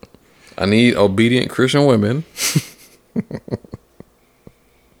 I need obedient Christian women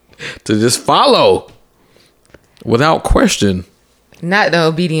to just follow without question. Not the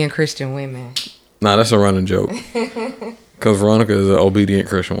obedient Christian women. Nah, that's a running joke. Because Veronica is an obedient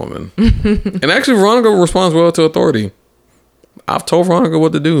Christian woman. And actually, Veronica responds well to authority. I've told Veronica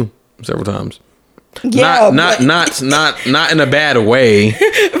what to do several times. Yeah, not in a bad way.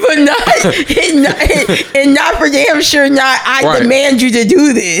 But not for damn sure not, I demand you to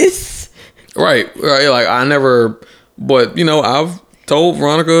do this. Right. Like, I never, but, you know, I've told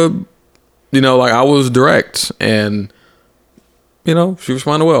Veronica, you know, like, I was direct, and, you know, she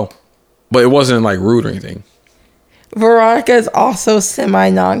responded well. But it wasn't, like, rude or anything. Veronica is also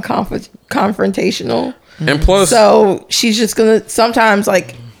semi-non-confrontational. And plus... So she's just going to sometimes,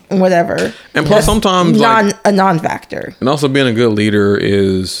 like, whatever. And plus sometimes, like... a non-factor. And also being a good leader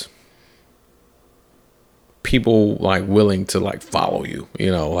is people, like, willing to, like, follow you.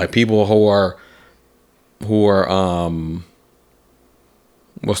 You know, like, people who are who are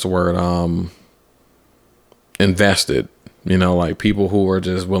what's the word, invested, you know, like people who are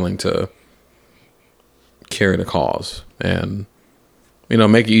just willing to carry the cause and, you know,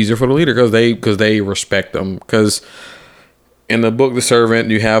 make it easier for the leader because they respect them. Because in the book The Servant,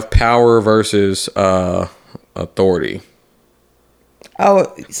 you have power versus authority.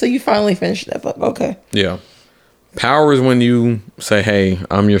 Oh, so you finally finished that book? Okay. Yeah. Power is when you say, hey,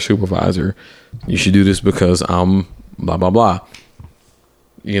 I'm your supervisor. You should do this because I'm blah, blah, blah.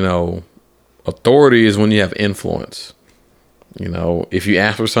 You know, authority is when you have influence. You know, if you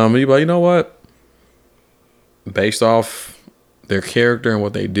ask for something, you're like, you know what? Based off their character and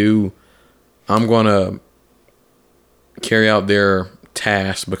what they do, I'm going to carry out their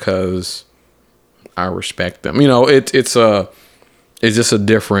task because I respect them. You know, it's just a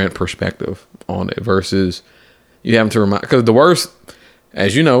different perspective on it versus you having to remind, because the worst,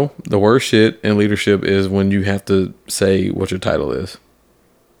 as you know, the worst shit in leadership is when you have to say what your title is.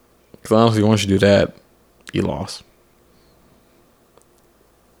 Because honestly, once you do that, you lost.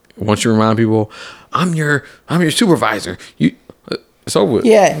 Once you remind people, I'm your supervisor. It's over with.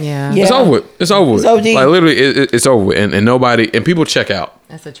 Yeah. It's over with. It's over with. So like literally, it's over with, and nobody, and people check out.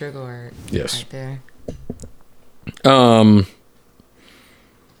 That's a trigger word. Yes. Right there. Well,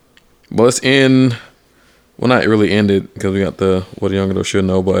 let's end. Well, not really end it because we got the what a young adult should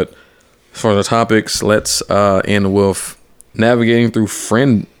know. But as far as the topics, let's end with navigating through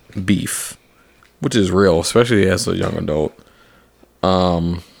friend beef, which is real, especially as a young adult.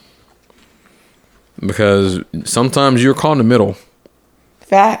 Because sometimes you're caught in the middle.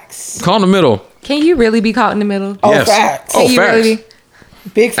 Facts. Caught in the middle. Can you really be caught in the middle? Oh, Yes. facts. Oh, Can you facts. really be?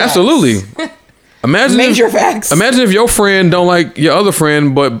 Big facts. Absolutely. Imagine Major facts. Imagine if your friend don't like your other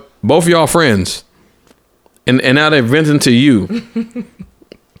friend, but both of y'all friends, and now they're venting to you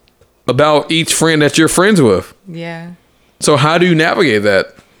about each friend that you're friends with. Yeah. So how do you navigate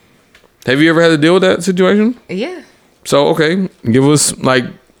that? Have you ever had to deal with that situation? Yeah. So okay, give us like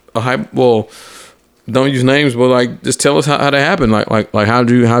a hype. Well, don't use names, but like just tell us how that happened. Like how'd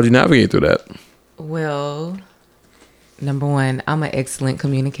you navigate through that? Well, number one, I'm an excellent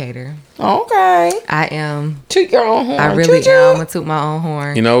communicator. Okay. I am. Toot your own horn. I really Toot. am. I'm gonna toot my own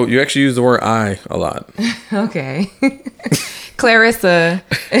horn. You know, you actually use the word "I" a lot. Okay. Clarissa.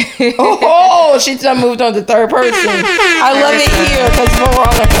 Oh, she done moved on to third person. I love it here because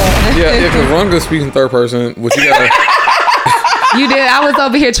Veronica. Yeah, because Veronica speaks in third person, which you gotta. You did. I was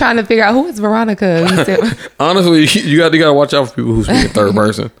over here trying to figure out who is Veronica. You said, Honestly, you gotta watch out for people who speak in third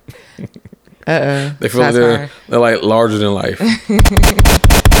person. They feel like they're like larger than life.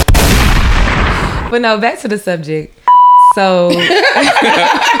 But no, back to the subject. So,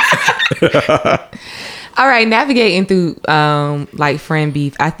 all right, navigating through like friend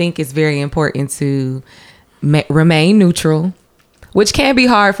beef, I think it's very important to remain neutral, which can be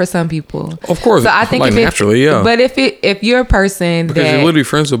hard for some people. Of course, so I think like naturally, yeah. But if you're a person because you're literally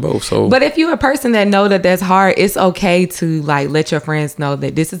friends with both, so. But if you're a person that know that that's hard, it's okay to like let your friends know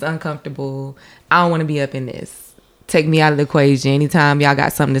that this is uncomfortable. I don't want to be up in this. Take me out of the equation. Anytime y'all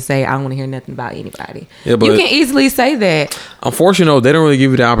got something to say, I don't want to hear nothing about anybody. Yeah, but you can easily say that. Unfortunately, they don't really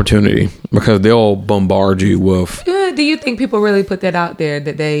give you the opportunity because they'll bombard you with. Do you think people really put that out there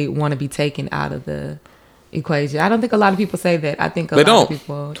that they want to be taken out of the equation? I don't think a lot of people say that. I think a lot of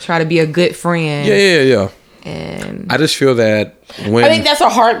people try to be a good friend. Yeah. And I just feel that when I think that's a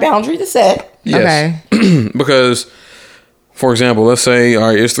hard boundary to set. Yes. Okay. Because, for example, let's say, all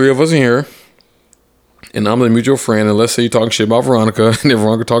right, it's three of us in here. And I'm the mutual friend, and let's say you're talking shit about Veronica, and then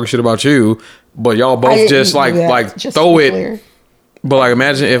Veronica talking shit about you, but y'all both just throw it. Clear. But like,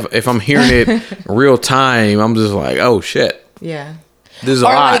 imagine if I'm hearing it real time, I'm just like, oh shit. Yeah. This is a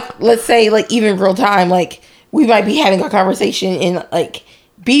lot. Like, let's say like even real time, like we might be having a conversation and like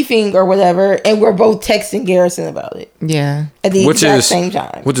beefing or whatever, and we're both texting Garrison about it. Yeah. At the exact same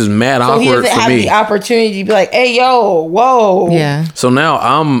time. Which is mad awkward for me. So he doesn't have the opportunity to be like, hey, yo, whoa. Yeah. So now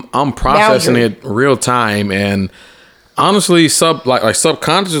I'm processing it real time, and honestly,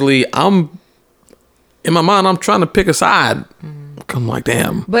 subconsciously, I'm in my mind, I'm trying to pick a side. I'm like,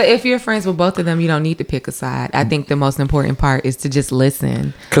 damn. But if you're friends with both of them, you don't need to pick a side. I think the most important part is to just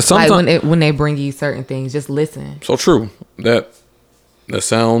listen. Because sometimes like when they bring you certain things, just listen. So true. That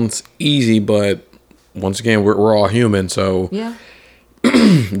sounds easy, but once again, we're all human. So yeah,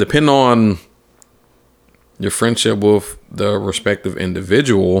 depending on your friendship with the respective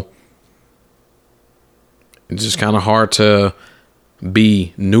individual, it's just kind of hard to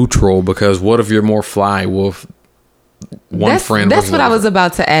be neutral because what if you're more fly with one friend? That's what I was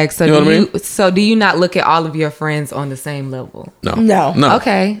about to ask. So you know what I mean? So do you not look at all of your friends on the same level? No.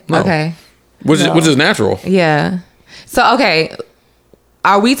 Okay. No. Okay. Which is natural. Yeah. So, okay.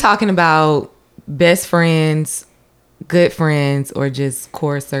 Are we talking about best friends, good friends, or just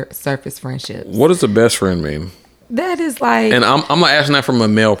core surface friendships? What does the best friend mean? That is like... And I'm not asking that from a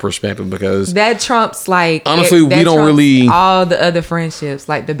male perspective because... That trumps like... Honestly, we don't really... all the other friendships.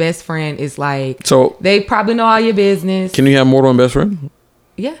 Like the best friend is like... So... They probably know all your business. Can you have more than one best friend?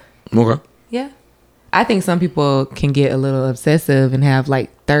 Yeah. Okay. Yeah. I think some people can get a little obsessive and have like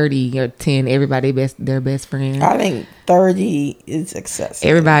 30 or 10, everybody their best friend. I think 30 is excessive.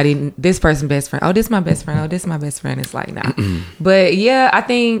 Everybody, this person best friend. Oh, this my best friend. Oh, this my best friend. It's like, nah. But yeah, I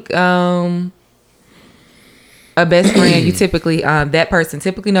think a best friend, you typically, that person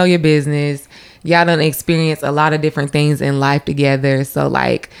typically know your business. Y'all done experience a lot of different things in life together. So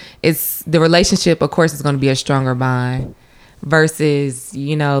like it's the relationship, of course, is going to be a stronger bond. Versus,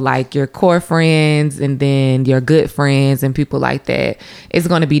 you know, like your core friends and then your good friends and people like that. It's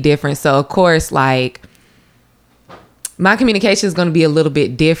going to be different. So, of course, like my communication is going to be a little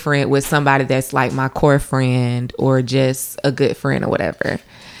bit different with somebody that's like my core friend or just a good friend or whatever.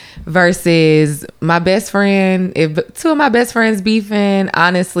 Versus my best friend, if two of my best friends beefing,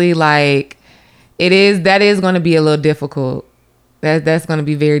 honestly, like that is going to be a little difficult. That's going to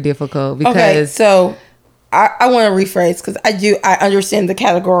be very difficult because... Okay, so... I want to rephrase because I understand the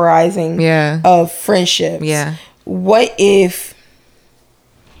categorizing of friendships. Yeah. What if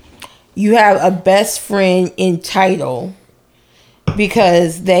you have a best friend in title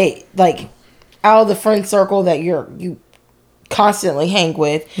because they like out of the friend circle that you constantly hang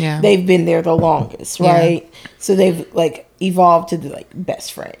with, they've been there the longest, right? Yeah. So they've like evolved to the like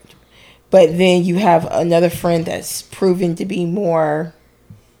best friend. But then you have another friend that's proven to be more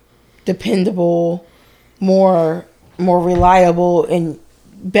dependable, more reliable and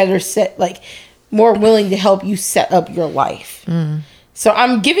better set, like more willing to help you set up your life. So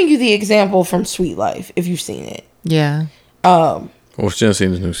I'm giving you the example from Sweet Life if you've seen it. Yeah. Well, she hasn't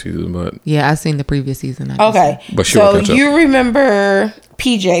seen the new season, but yeah, I've seen the previous season. Okay, but so you remember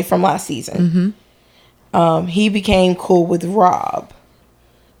PJ from last season? He became cool with Rob.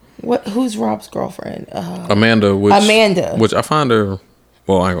 Who's Rob's girlfriend? Amanda. Which I find her.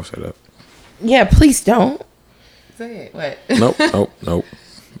 Well, I ain't gonna say that. Yeah, please don't. Say it. What?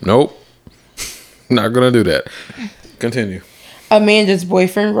 Nope. Not gonna do that. Continue. Amanda's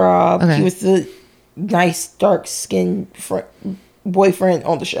boyfriend, Rob. Okay. He was the nice, dark-skinned boyfriend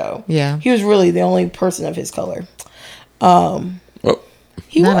on the show. Yeah. He was really the only person of his color. He None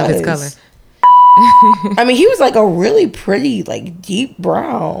was. of his color. I mean, he was like a really pretty, like deep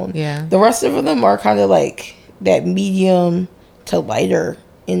brown. Yeah. The rest of them are kind of like that medium to lighter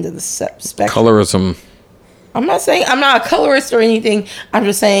into the spectrum. Colorism. I'm not a colorist or anything. I'm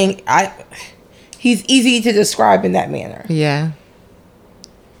just saying he's easy to describe in that manner. Yeah.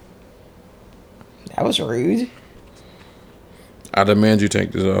 That was rude. I demand you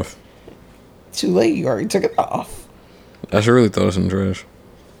take this off. Too late. You already took it off. I should really throw this in the trash.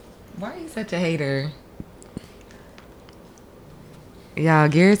 Why are you such a hater? Y'all,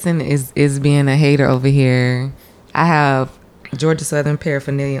 Garrison is being a hater over here. I have Georgia Southern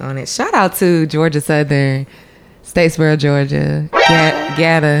paraphernalia on it. Shout out to Georgia Southern, Statesboro, Georgia.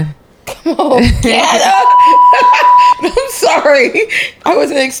 Gatta. Come on, Gatta. I'm sorry. I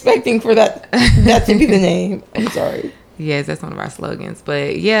wasn't expecting for that to be the name. I'm sorry. Yes, that's one of our slogans.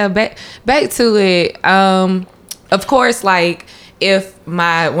 But yeah, back to it. Of course, like if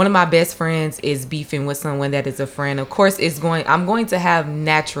one of my best friends is beefing with someone that is a friend, of course I'm going to have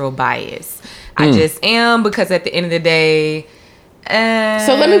natural bias. I just am, because at the end of the day.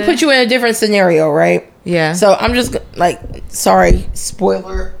 So let me put you in a different scenario, right? Yeah. So I'm just like, sorry,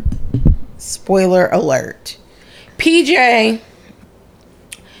 spoiler alert. PJ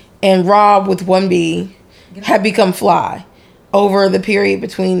and Rob with 1B have become fly over the period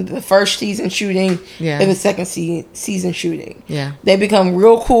between the first season shooting and the second season shooting. Yeah. They become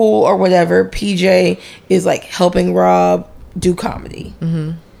real cool or whatever. PJ is like helping Rob do comedy.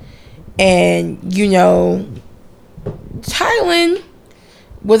 Mm-hmm. And, you know, Tylen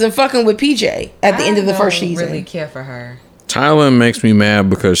wasn't fucking with PJ at the end of the first season. I don't really care for her. Tylen makes me mad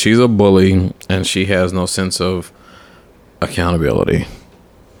because she's a bully and she has no sense of accountability.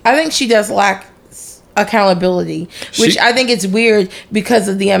 I think she does lack accountability, which I think it's weird because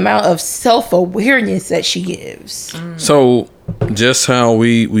of the amount of self-awareness that she gives. So just how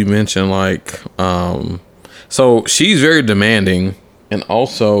we mentioned, like, so she's very demanding, and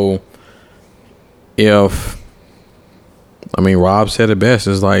also Rob said it best,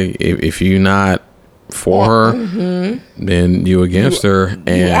 is like, if you're not for her, then you against her,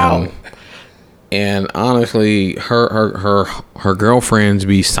 and And honestly, her girlfriends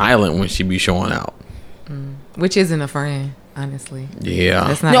be silent when she be showing out. Which isn't a friend, honestly. Yeah.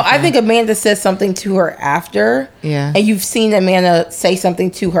 That's not No, I think Amanda says something to her after. Yeah. And you've seen Amanda say something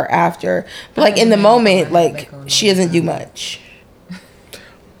to her after. But like in the moment, like she doesn't do much.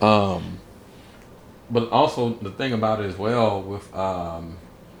 But also the thing about it as well with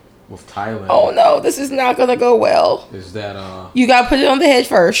Thailand. Oh no, this is not gonna go well. Is that you gotta put it on the head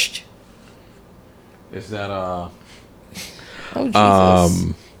first. Is that Oh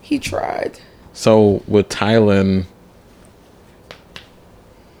Jesus. He tried. So with Thailand,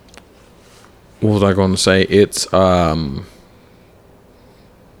 what was I going to say? It's well,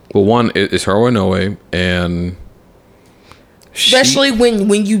 one, it's her or no way, and especially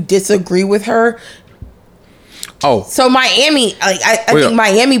when you disagree with her. Oh, so Miami, I think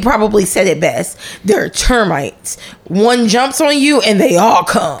Miami probably said it best. They're termites. One jumps on you and they all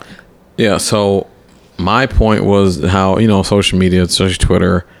come. Yeah. So my point was how, social media, especially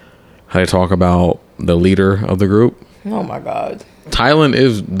Twitter, how they talk about the leader of the group. Oh my God. Thailand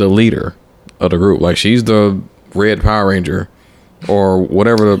is the leader of the group. Like, she's the red Power Ranger or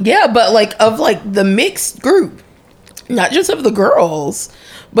whatever. Yeah, but of the mixed group, not just of the girls,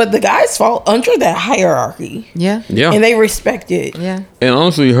 but the guys fall under that hierarchy. Yeah. Yeah. And they respect it. Yeah. And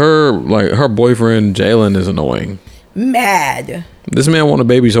honestly, her boyfriend Jalen is annoying. Mad. This man want a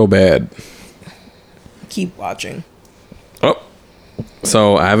baby so bad. Keep watching. Oh.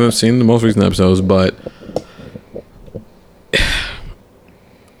 So I haven't seen the most recent episodes, but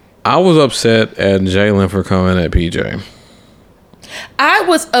I was upset at Jalen for coming at PJ. I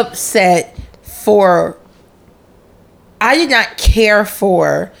was upset I did not care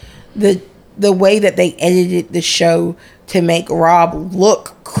for the way that they edited the show to make Rob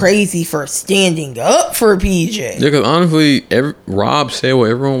look crazy for standing up for PJ. Yeah, because honestly, Rob said what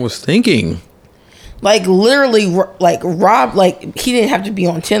everyone was thinking. Like, literally, like, Rob, like, he didn't have to be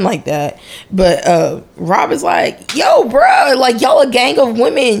on 10 like that. But Rob is like, yo, bro, like, y'all a gang of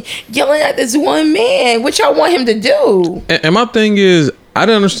women yelling at this one man. What y'all want him to do? And my thing is, I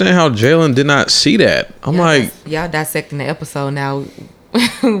didn't understand how Jalen did not see that. I'm like... Y'all dissecting the episode now.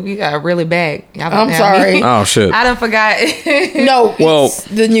 We got really bad. I'm sorry. Oh, shit. I done forgot. No, well, it's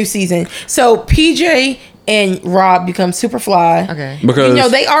the new season. So, PJ... and Rob become Superfly. Okay.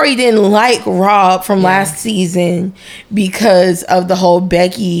 Because they already didn't like Rob from last season because of the whole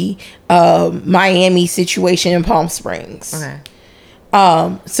Becky Miami situation in Palm Springs. Okay.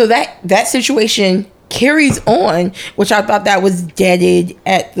 So that situation carries on, which I thought that was deaded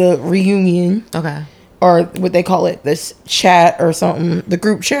at the reunion. Okay. Or what they call it, this chat or something, the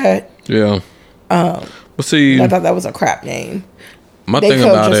group chat. Yeah. But see, I thought that was a crap name. My thing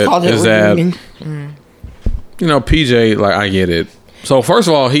about it is that PJ, like, I get it. So first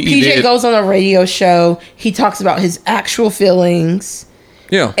of all, PJ goes on a radio show. He talks about his actual feelings.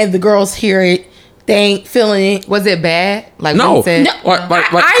 Yeah. And the girls hear it. They ain't feeling it. Was it bad? Like, no.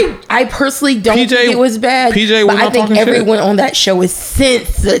 I personally don't think it was bad. PJ was but I think everyone on that show is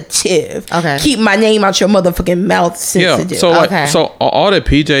sensitive. Okay. Keep my name out your motherfucking mouth, sensitive. Yeah. So all that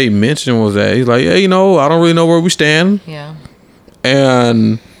PJ mentioned was that he's like, yeah, I don't really know where we stand. Yeah.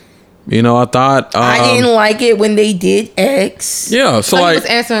 And I thought I didn't like it when they did X. Yeah, so like, he was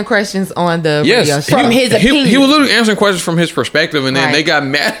answering questions on the radio show. From his opinion. He was literally answering questions from his perspective, and then they got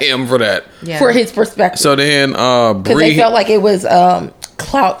mad at him for that. Yeah. For his perspective. So then because they felt like it was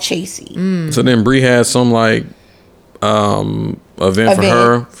clout chasing. So then Bree had some like event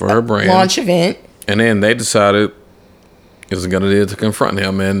for her brand launch event, and then they decided it was a good idea to confront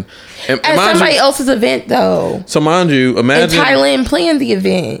him and somebody else's event though. So mind you, imagine Thailand planned the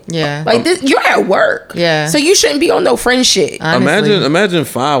event. Yeah, like this, you're at work. Yeah, so you shouldn't be on no friend shit. Honestly. Imagine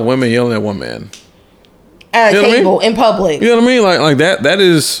 5 women yelling at one man at a table in public. You know what I mean? Like that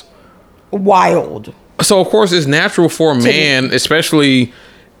is wild. So of course it's natural for a man, especially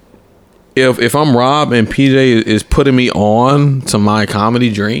if I'm Rob and PJ is putting me on to my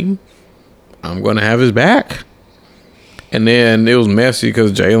comedy dream, I'm gonna have his back. And then it was messy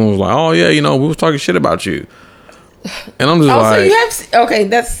because Jalen was like, "Oh yeah, we was talking shit about you," and I'm just okay,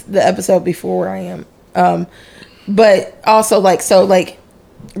 that's the episode before where I am. But also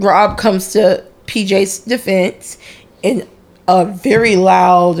Rob comes to PJ's defense in a very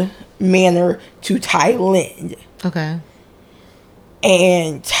loud manner to Thailand. Okay.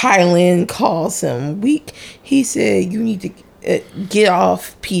 And Thailand calls him weak. He said, "You need to get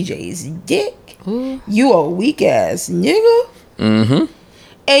off PJ's dick. Ooh. You a weak ass nigga." Mm-hmm.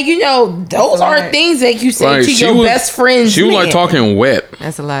 And those aren't things that you say to your best friend's She was like talking wet.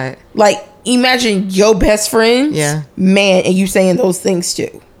 That's a lot. Like, imagine your best friend's man and you saying those things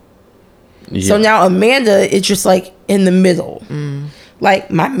too. So now Amanda is just like in the middle.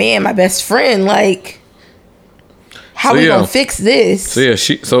 Like, my man, my best friend, like, how we gonna fix this? So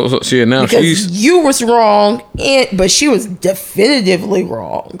yeah, now because she's, you was wrong, but she was definitively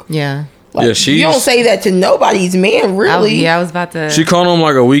wrong. Yeah. Like, you don't say that to nobody's man, really. I was about to. She called him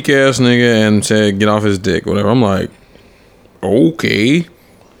like a weak ass nigga and said, "Get off his dick," whatever. I'm like, okay.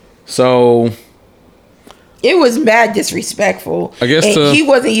 So it was mad disrespectful. I guess he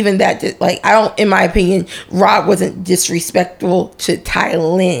wasn't even that. In my opinion, Rob wasn't disrespectful to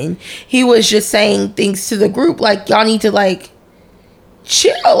Tylin. He was just saying things to the group like, y'all need to like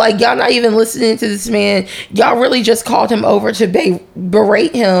chill. Like, y'all not even listening to this man. Y'all really just called him over to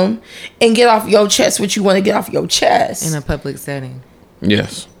berate him and get off your chest what you want to get off your chest in a public setting.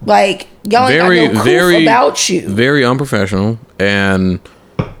 Yes. Like, y'all ain't got no proof about you. Very unprofessional. And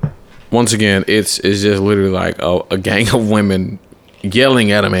once again, it's just literally like a gang of women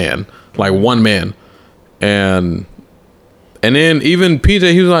yelling at a man, like one man. And then even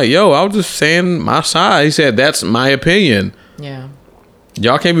PJ, he was like, yo, I was just saying my side. He said, that's my opinion. Yeah.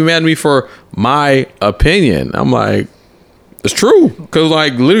 Y'all can't be mad at me for my opinion. I'm like, it's true. Because,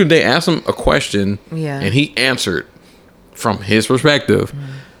 like, literally they asked him a question and he answered from his perspective.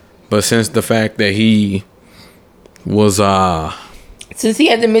 But since the fact that he was since he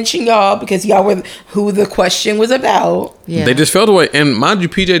had to mention y'all because y'all were who the question was about, they just felt away. And mind you,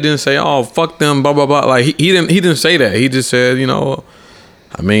 PJ didn't say, oh, fuck them, blah blah blah. Like, he didn't say that. He just said, you know,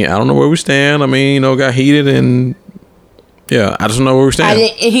 I mean, I don't know where we stand. I mean, you know, got heated and yeah, I just don't know where we stand.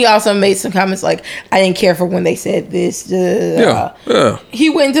 And he also made some comments like, I didn't care for when they said this. Yeah. He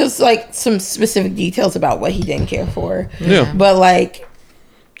went into like some specific details about what he didn't care for. Yeah. But like,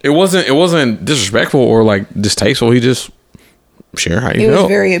 it wasn't disrespectful or like distasteful. He just shared how he felt. It was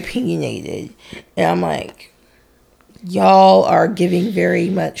very opinionated. And I'm like, y'all are giving very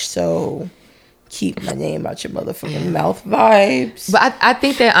much so keep my name out your motherfucking mouth vibes. But I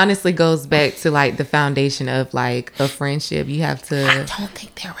think that honestly goes back to like the foundation of like a friendship. You have to. I don't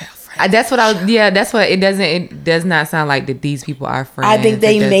think they're real friends. That's what it does not sound like that these people are friends. I think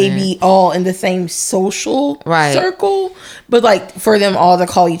they may be all in the same social circle, but like for them all to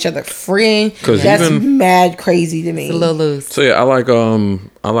call each other friend, that's mad crazy to me. It's a little loose. So yeah, I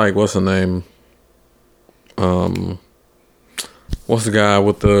like what's the name? What's the guy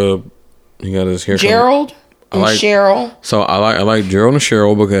with the he got his hair? Gerald and Cheryl. So I like Gerald and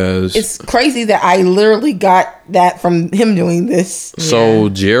Cheryl because it's crazy that I literally got that from him doing this. So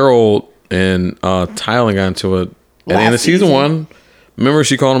Gerald and Tyler got into it at the end of season 1. Remember,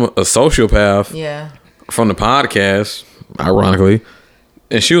 she called him a sociopath. Yeah. From the podcast, ironically,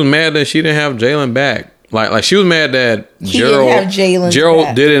 and she was mad that she didn't have Jalen back. Like she was mad that Gerald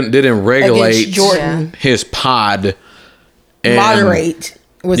didn't regulate Jordan. his pod. And moderate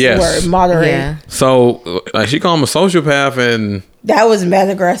was the word. Moderate. Yeah. So like she called him a sociopath, and that was mad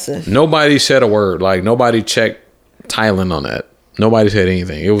aggressive. Nobody said a word. Like nobody checked Thailand on that. Nobody said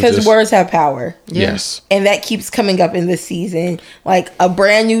anything. It was because words have power. Yes, and that keeps coming up in this season. Like a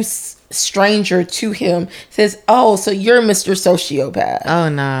brand new stranger to him says, "Oh, so you're Mr. Sociopath." Oh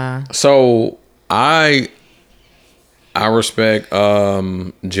nah. So I respect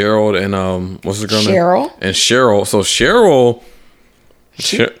Gerald and what's the girl name? Cheryl. And Cheryl. So Cheryl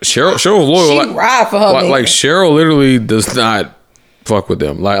was loyal. She ride for her. Like Cheryl literally does not fuck with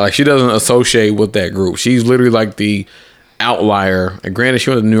them. Like she doesn't associate with that group. She's literally like the outlier. And granted, she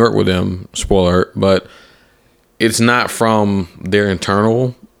went to New York with them. Spoiler alert, but it's not from their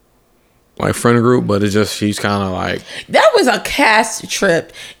internal like friend group, but it's just she's kind of like that was a cast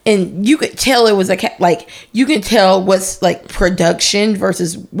trip, and you could tell it was like you can tell what's like production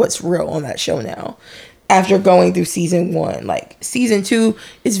versus what's real on that show now. After going through season 1, like season 2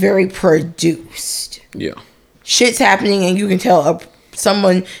 is very produced. Yeah, shit's happening, and you can tell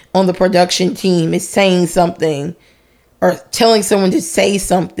someone on the production team is saying something or telling someone to say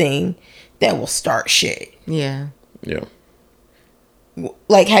something that will start shit. Yeah. Yeah.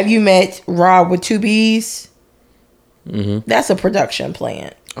 Like, have you met Rob with 2 B's? Mm-hmm. That's a production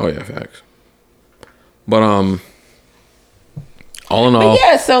plant. Oh yeah, facts. But all in all,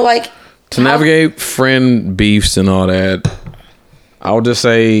 so like to navigate friend beefs and all that, I would just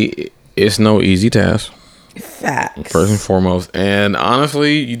say it's no easy task. Facts. First and foremost, and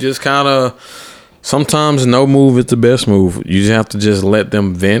honestly, you just kind of sometimes no move is the best move. You just have to just let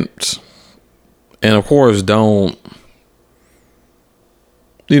them vent, and of course, don't.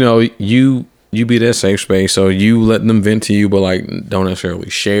 You know, you be that safe space, so you let them vent to you, but like don't necessarily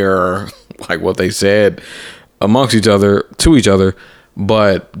share like what they said amongst each other to each other,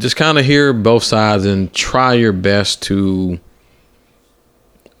 but just kind of hear both sides and try your best to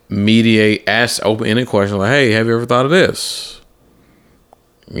mediate, ask open-ended questions like, hey, have you ever thought of this?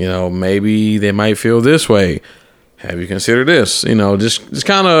 You know, maybe they might feel this way. Have you considered this? You know, just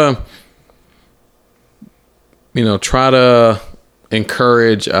kind of, you know, try to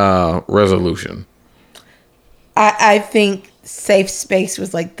encourage resolution. I think safe space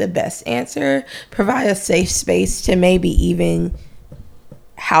was like the best answer. Provide a safe space to maybe even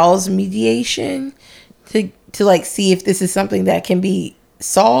house mediation to like see if this is something that can be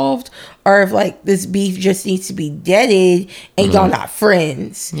solved, or if like this beef just needs to be deaded and y'all not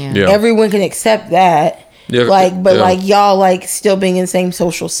friends. Yeah. Everyone can accept that. Yeah. Like, but like y'all like still being in the same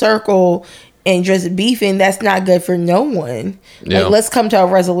social circle and just beefing, that's not good for no one. Yeah. Like, let's come to a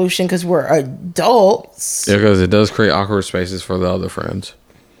resolution because we're adults. Yeah, because it does create awkward spaces for the other friends.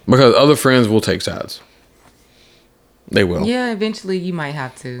 Because other friends will take sides. They will. Yeah, eventually you might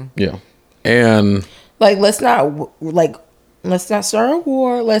have to. Yeah. And Like, let's not start a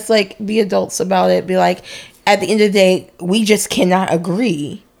war. Let's like be adults about it. Be like, at the end of the day, we just cannot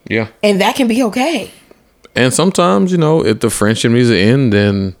agree. yeah. And that can be okay. And sometimes, you know, if the friendship needs to end,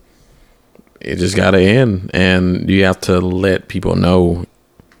 then it just got to end. And you have to let people know.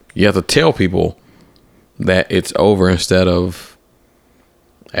 You have to tell people that it's over instead of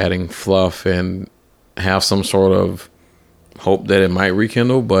adding fluff and have some sort of hope that it might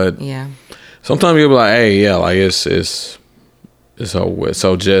rekindle. But Yeah. sometimes you'll be like, hey, yeah, like it's over.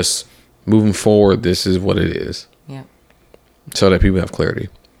 So just moving forward, this is what it is. Yeah. So that people have clarity.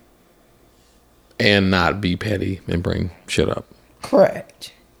 And not be petty and bring shit up.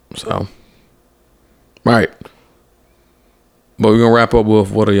 Correct. So, right. But we're going to wrap up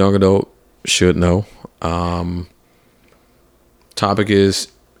with what a young adult should know. Topic is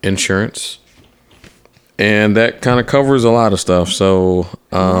insurance. And that kind of covers a lot of stuff. So,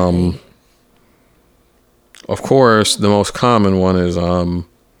 of course, the most common one is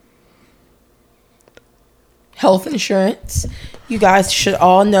Health insurance. You guys should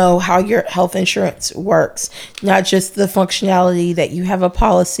all know how your health insurance works, not just the functionality that you have a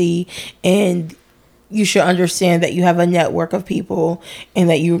policy, and you should understand that you have a network of people, and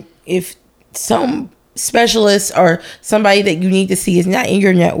that if some specialist or somebody that you need to see is not in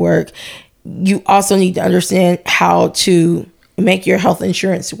your network, you also need to understand how to make your health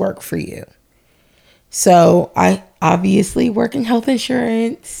insurance work for you. So I obviously work in health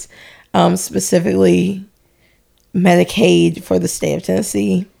insurance, specifically Medicaid for the state of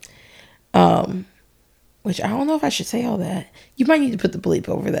Tennessee, which I don't know if I should say all that. You might need to put the bleep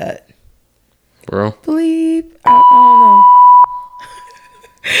over that. bro. Bleep. I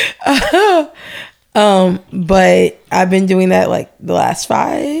don't know. But I've been doing that like the last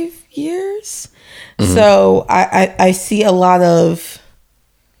 5 years. Mm-hmm. So I see a lot of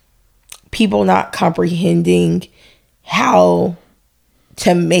people not comprehending how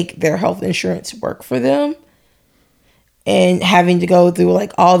to make their health insurance work for them, and having to go through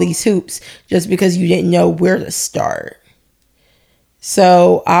like all these hoops just because you didn't know where to start.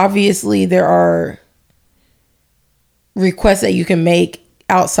 So obviously there are requests that you can make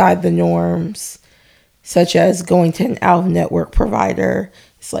outside the norms, such as going to an out-of-network provider.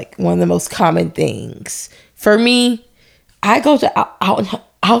 It's like one of the most common things. For me, I go to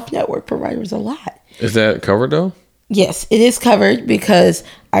out-of-network providers a lot. Is that covered though? Yes, it is covered because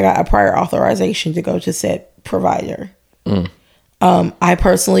I got a prior authorization to go to said provider. I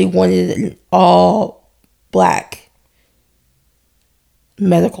personally wanted an all black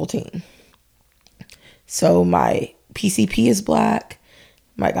medical team. So my PCP is black.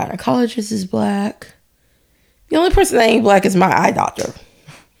 My gynecologist is black. The only person that ain't black is my eye doctor.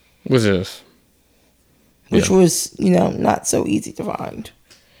 Which is? Which was, not so easy to find.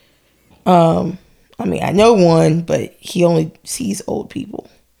 I mean, I know one, but he only sees old people.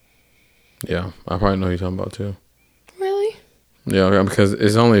 Yeah, I probably know who you're talking about too. Really? Yeah, because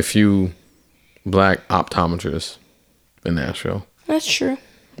there's only a few black optometrists in Nashville. That's true.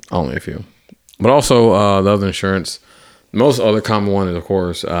 Only a few. But also, the other insurance, most other common one is, of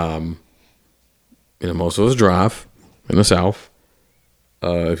course, most of us drive in the South.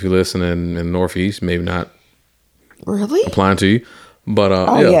 If you listen in the Northeast, maybe not really applying to you. But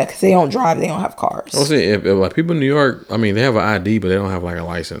yeah, because they don't drive, they don't have cars. I'll say if like people in New York, I mean, they have an ID, but they don't have like a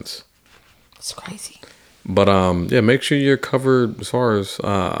license. It's crazy. But make sure you're covered as far as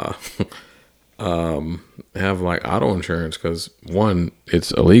have like auto insurance, because one,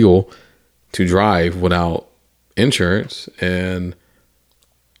 it's illegal to drive without insurance, and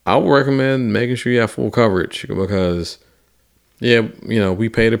I would recommend making sure you have full coverage, because we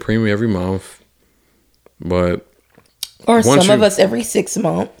pay the premium every month, but or some of us every 6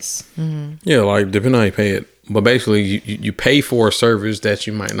 months. Mm-hmm. Yeah, like depending on how you pay it, But basically, you pay for a service that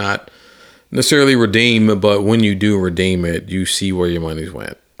you might not necessarily redeem, but when you do redeem it, you see where your money's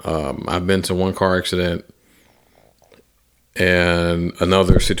went. I've been to one car accident and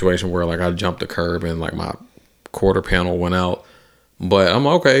another situation where like I jumped the curb and like my quarter panel went out. But I'm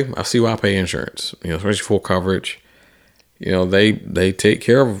okay. I see why I pay insurance. You know, especially full coverage. You know, they take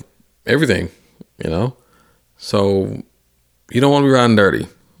care of everything. You know, so you don't want to be riding dirty,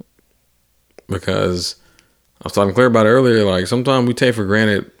 because I was talking clear about it earlier. Like sometimes we take for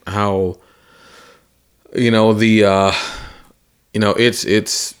granted how, you know,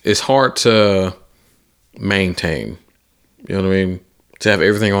 it's hard to maintain. You know what I mean? To have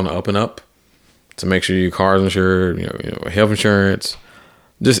everything on the up and up, to make sure your car's insured, you know, health insurance,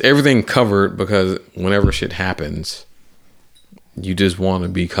 just everything covered, because whenever shit happens, you just want to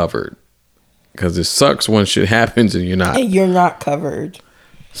be covered, because it sucks when shit happens and you're not. And you're not covered.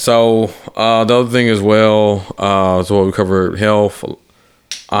 So the other thing as well, so what we covered: health,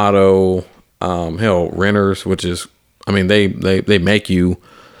 auto, renters, which is, I mean, they make you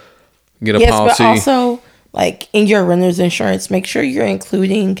get a policy. But also, like in your renter's insurance, make sure you're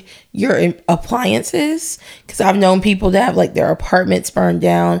including your appliances, because I've known people that have like their apartments burned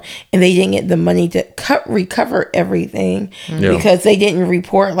down and they didn't get the money to recover everything because they didn't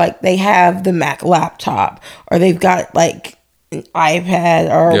report like they have the Mac laptop or they've got like an iPad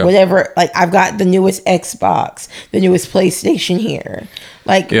or whatever. Like I've got the newest Xbox, the newest PlayStation here.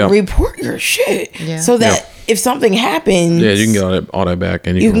 Like report your shit so that if something happens, you can get all that back,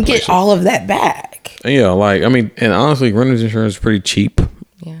 and you can get all of that back. Yeah, like I mean, and honestly, renter's insurance is pretty cheap.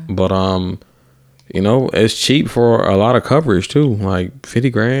 Yeah. But you know, it's cheap for a lot of coverage too. Like 50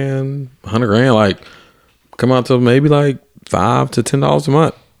 grand, 100 grand, like come out to maybe like $5 to $10 a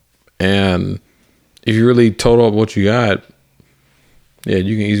month. And if you really total up what you got, you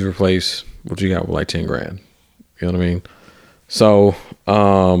can easily replace what you got with like 10 grand. You know what I mean? So,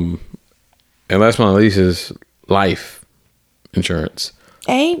 and last but not least is life insurance.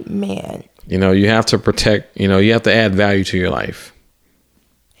 Amen. You know, you have to protect, you know, you have to add value to your life.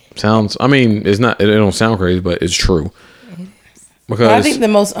 I mean, it don't sound crazy, but it's true. Because I think the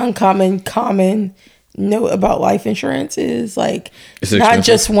most common note about life insurance is like not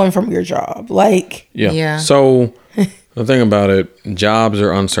just one from your job. Like, yeah. So the thing about it, jobs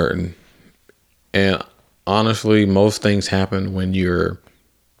are uncertain. And honestly, most things happen when you're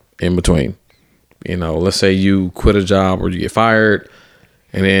in between. You know, let's say you quit a job or you get fired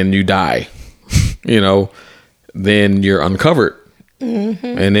and then you die, you know, then you're uncovered. Mm-hmm.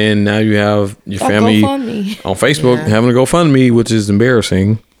 And then now you have your family on Facebook having a GoFundMe, which is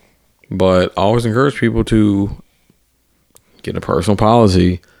embarrassing. But I always encourage people to get a personal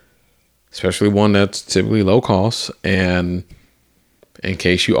policy, especially one that's typically low cost. And in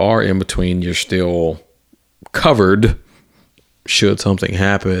case you are in between, you're still covered should something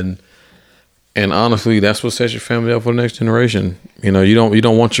happen. And honestly, that's what sets your family up for the next generation. You know, you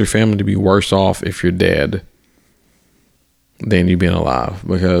don't want your family to be worse off if you're dead than you being alive,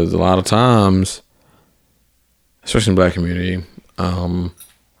 because a lot of times, especially in the Black community,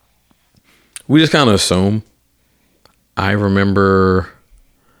 we just kind of assume. I remember,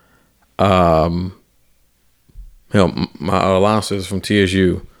 my alliances from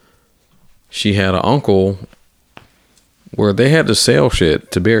TSU, she had an uncle where they had to sell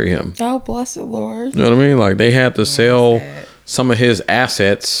shit to bury him. Oh, bless the Lord. You know what I mean? Like they had to sell some of his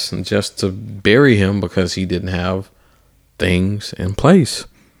assets just to bury him because he didn't have things in place.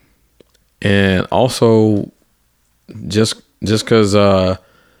 And also just because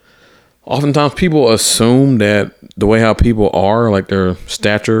oftentimes people assume that the way how people are, like their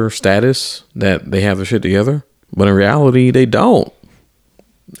status, that they have their shit together. But in reality, they don't.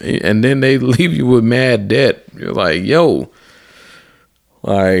 And then they leave you with mad debt. You're like, yo,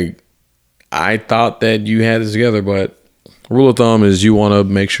 like, I thought that you had this together, but rule of thumb is you want to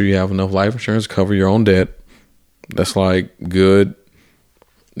make sure you have enough life insurance to cover your own debt. That's like good.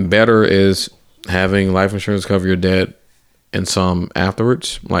 Better is having life insurance cover your debt and some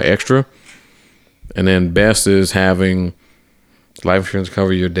afterwards, like extra. And then best is having life insurance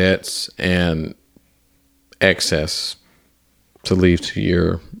cover your debts and excess to leave to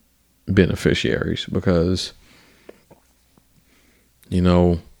your beneficiaries, because you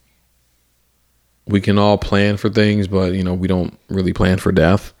know we can all plan for things, but you know we don't really plan for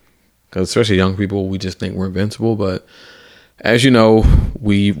death, because especially young people, we just think we're invincible. But as you know,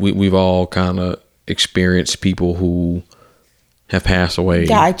 we've all kind of experienced people who have passed away,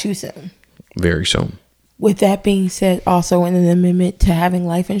 die too soon, very soon. with that being said, also in an amendment to having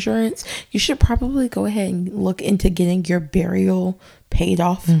life insurance, you should probably go ahead and look into getting your burial paid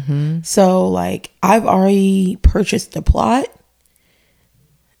off. So like I've already purchased the plot.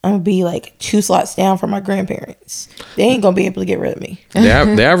 I'm gonna be like 2 slots down from my grandparents. They ain't gonna be able to get rid of me.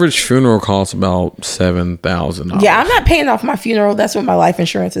 The average funeral costs about $7,000. Yeah, I'm not paying off my funeral. That's what my life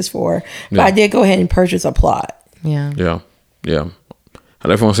insurance is for. But I did go ahead and purchase a plot. Yeah. I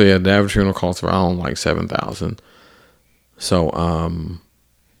definitely want to say the average funeral costs around like $7,000. So,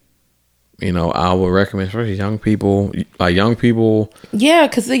 I would recommend, especially young people. Yeah,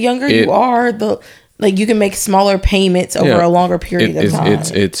 because the younger you are, you can make smaller payments over a longer period of time.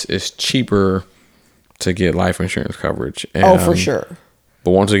 It's cheaper to get life insurance coverage. For sure.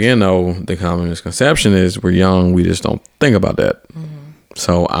 But once again, though, the common misconception is we're young, we just don't think about that.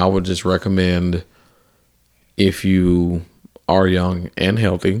 So I would just recommend, if you are young and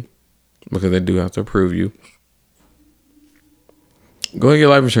healthy, because they do have to approve you, go ahead and get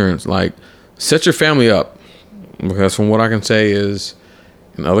life insurance. Like, set your family up, because from what I can say is,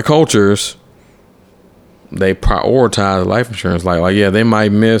 in other cultures, they prioritize life insurance. Like yeah, they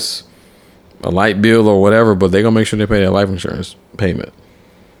might miss a light bill or whatever, but they're gonna make sure they pay that life insurance payment.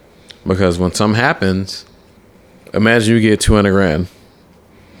 Because when something happens, imagine you get $200,000.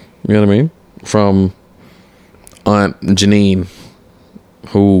 You know what I mean? From Aunt Janine,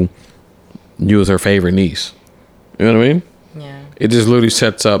 who you was her favorite niece. You know what I mean? Yeah. It just literally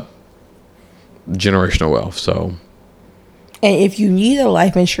sets up generational wealth. So, and if you need a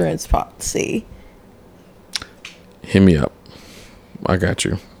life insurance policy, hit me up. I got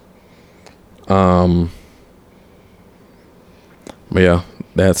you. But yeah,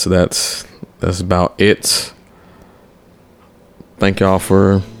 that's about it. Thank y'all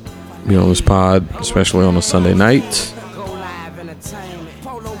for being on this pod, especially on a Sunday night.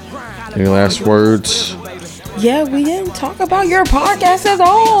 Any last words? Yeah, we didn't talk about your podcast at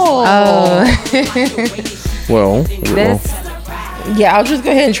all. Well, yeah, I'll just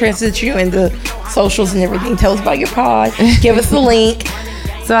go ahead and transit you into socials and everything. Tell us about your pod. Give us the link.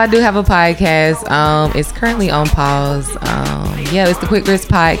 So I do have a podcast. It's currently on pause. It's the Ft.Clairissa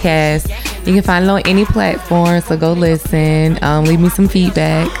podcast. You can find it on any platform, so go listen. Leave me some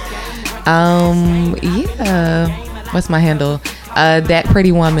feedback. What's my handle? That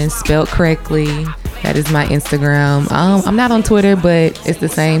Pretty Woman, spelled correctly. That is my Instagram. I'm not on Twitter, but it's the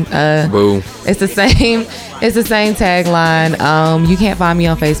same. Boo. It's the same tagline. You can't find me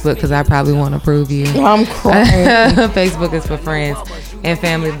on Facebook because I probably won't approve you. I'm crying. Facebook is for friends and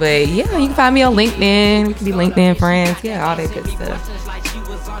family. But yeah, you can find me on LinkedIn. We can be LinkedIn friends. Yeah, all that good stuff.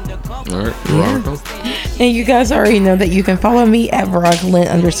 All right. Yeah. And you guys already know that you can follow me at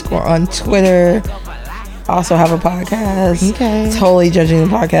Veronica_ on Twitter. Also have a podcast. Okay. Totally judging the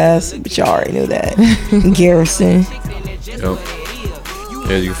podcast, but y'all already knew that. Garrison. Yep.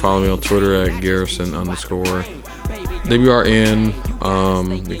 Yeah, you can follow me on Twitter at Garrison_WRN.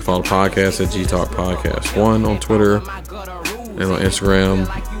 You can follow the podcast at GTalk Podcast 1 on Twitter and on Instagram,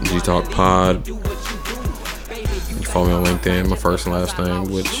 GTalk Pod. You can follow me on LinkedIn, my first and last name,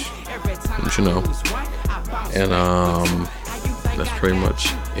 which you should know. And that's pretty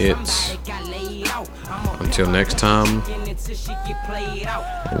much it. Until next time,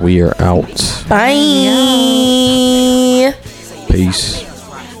 we are out. Bye. Peace.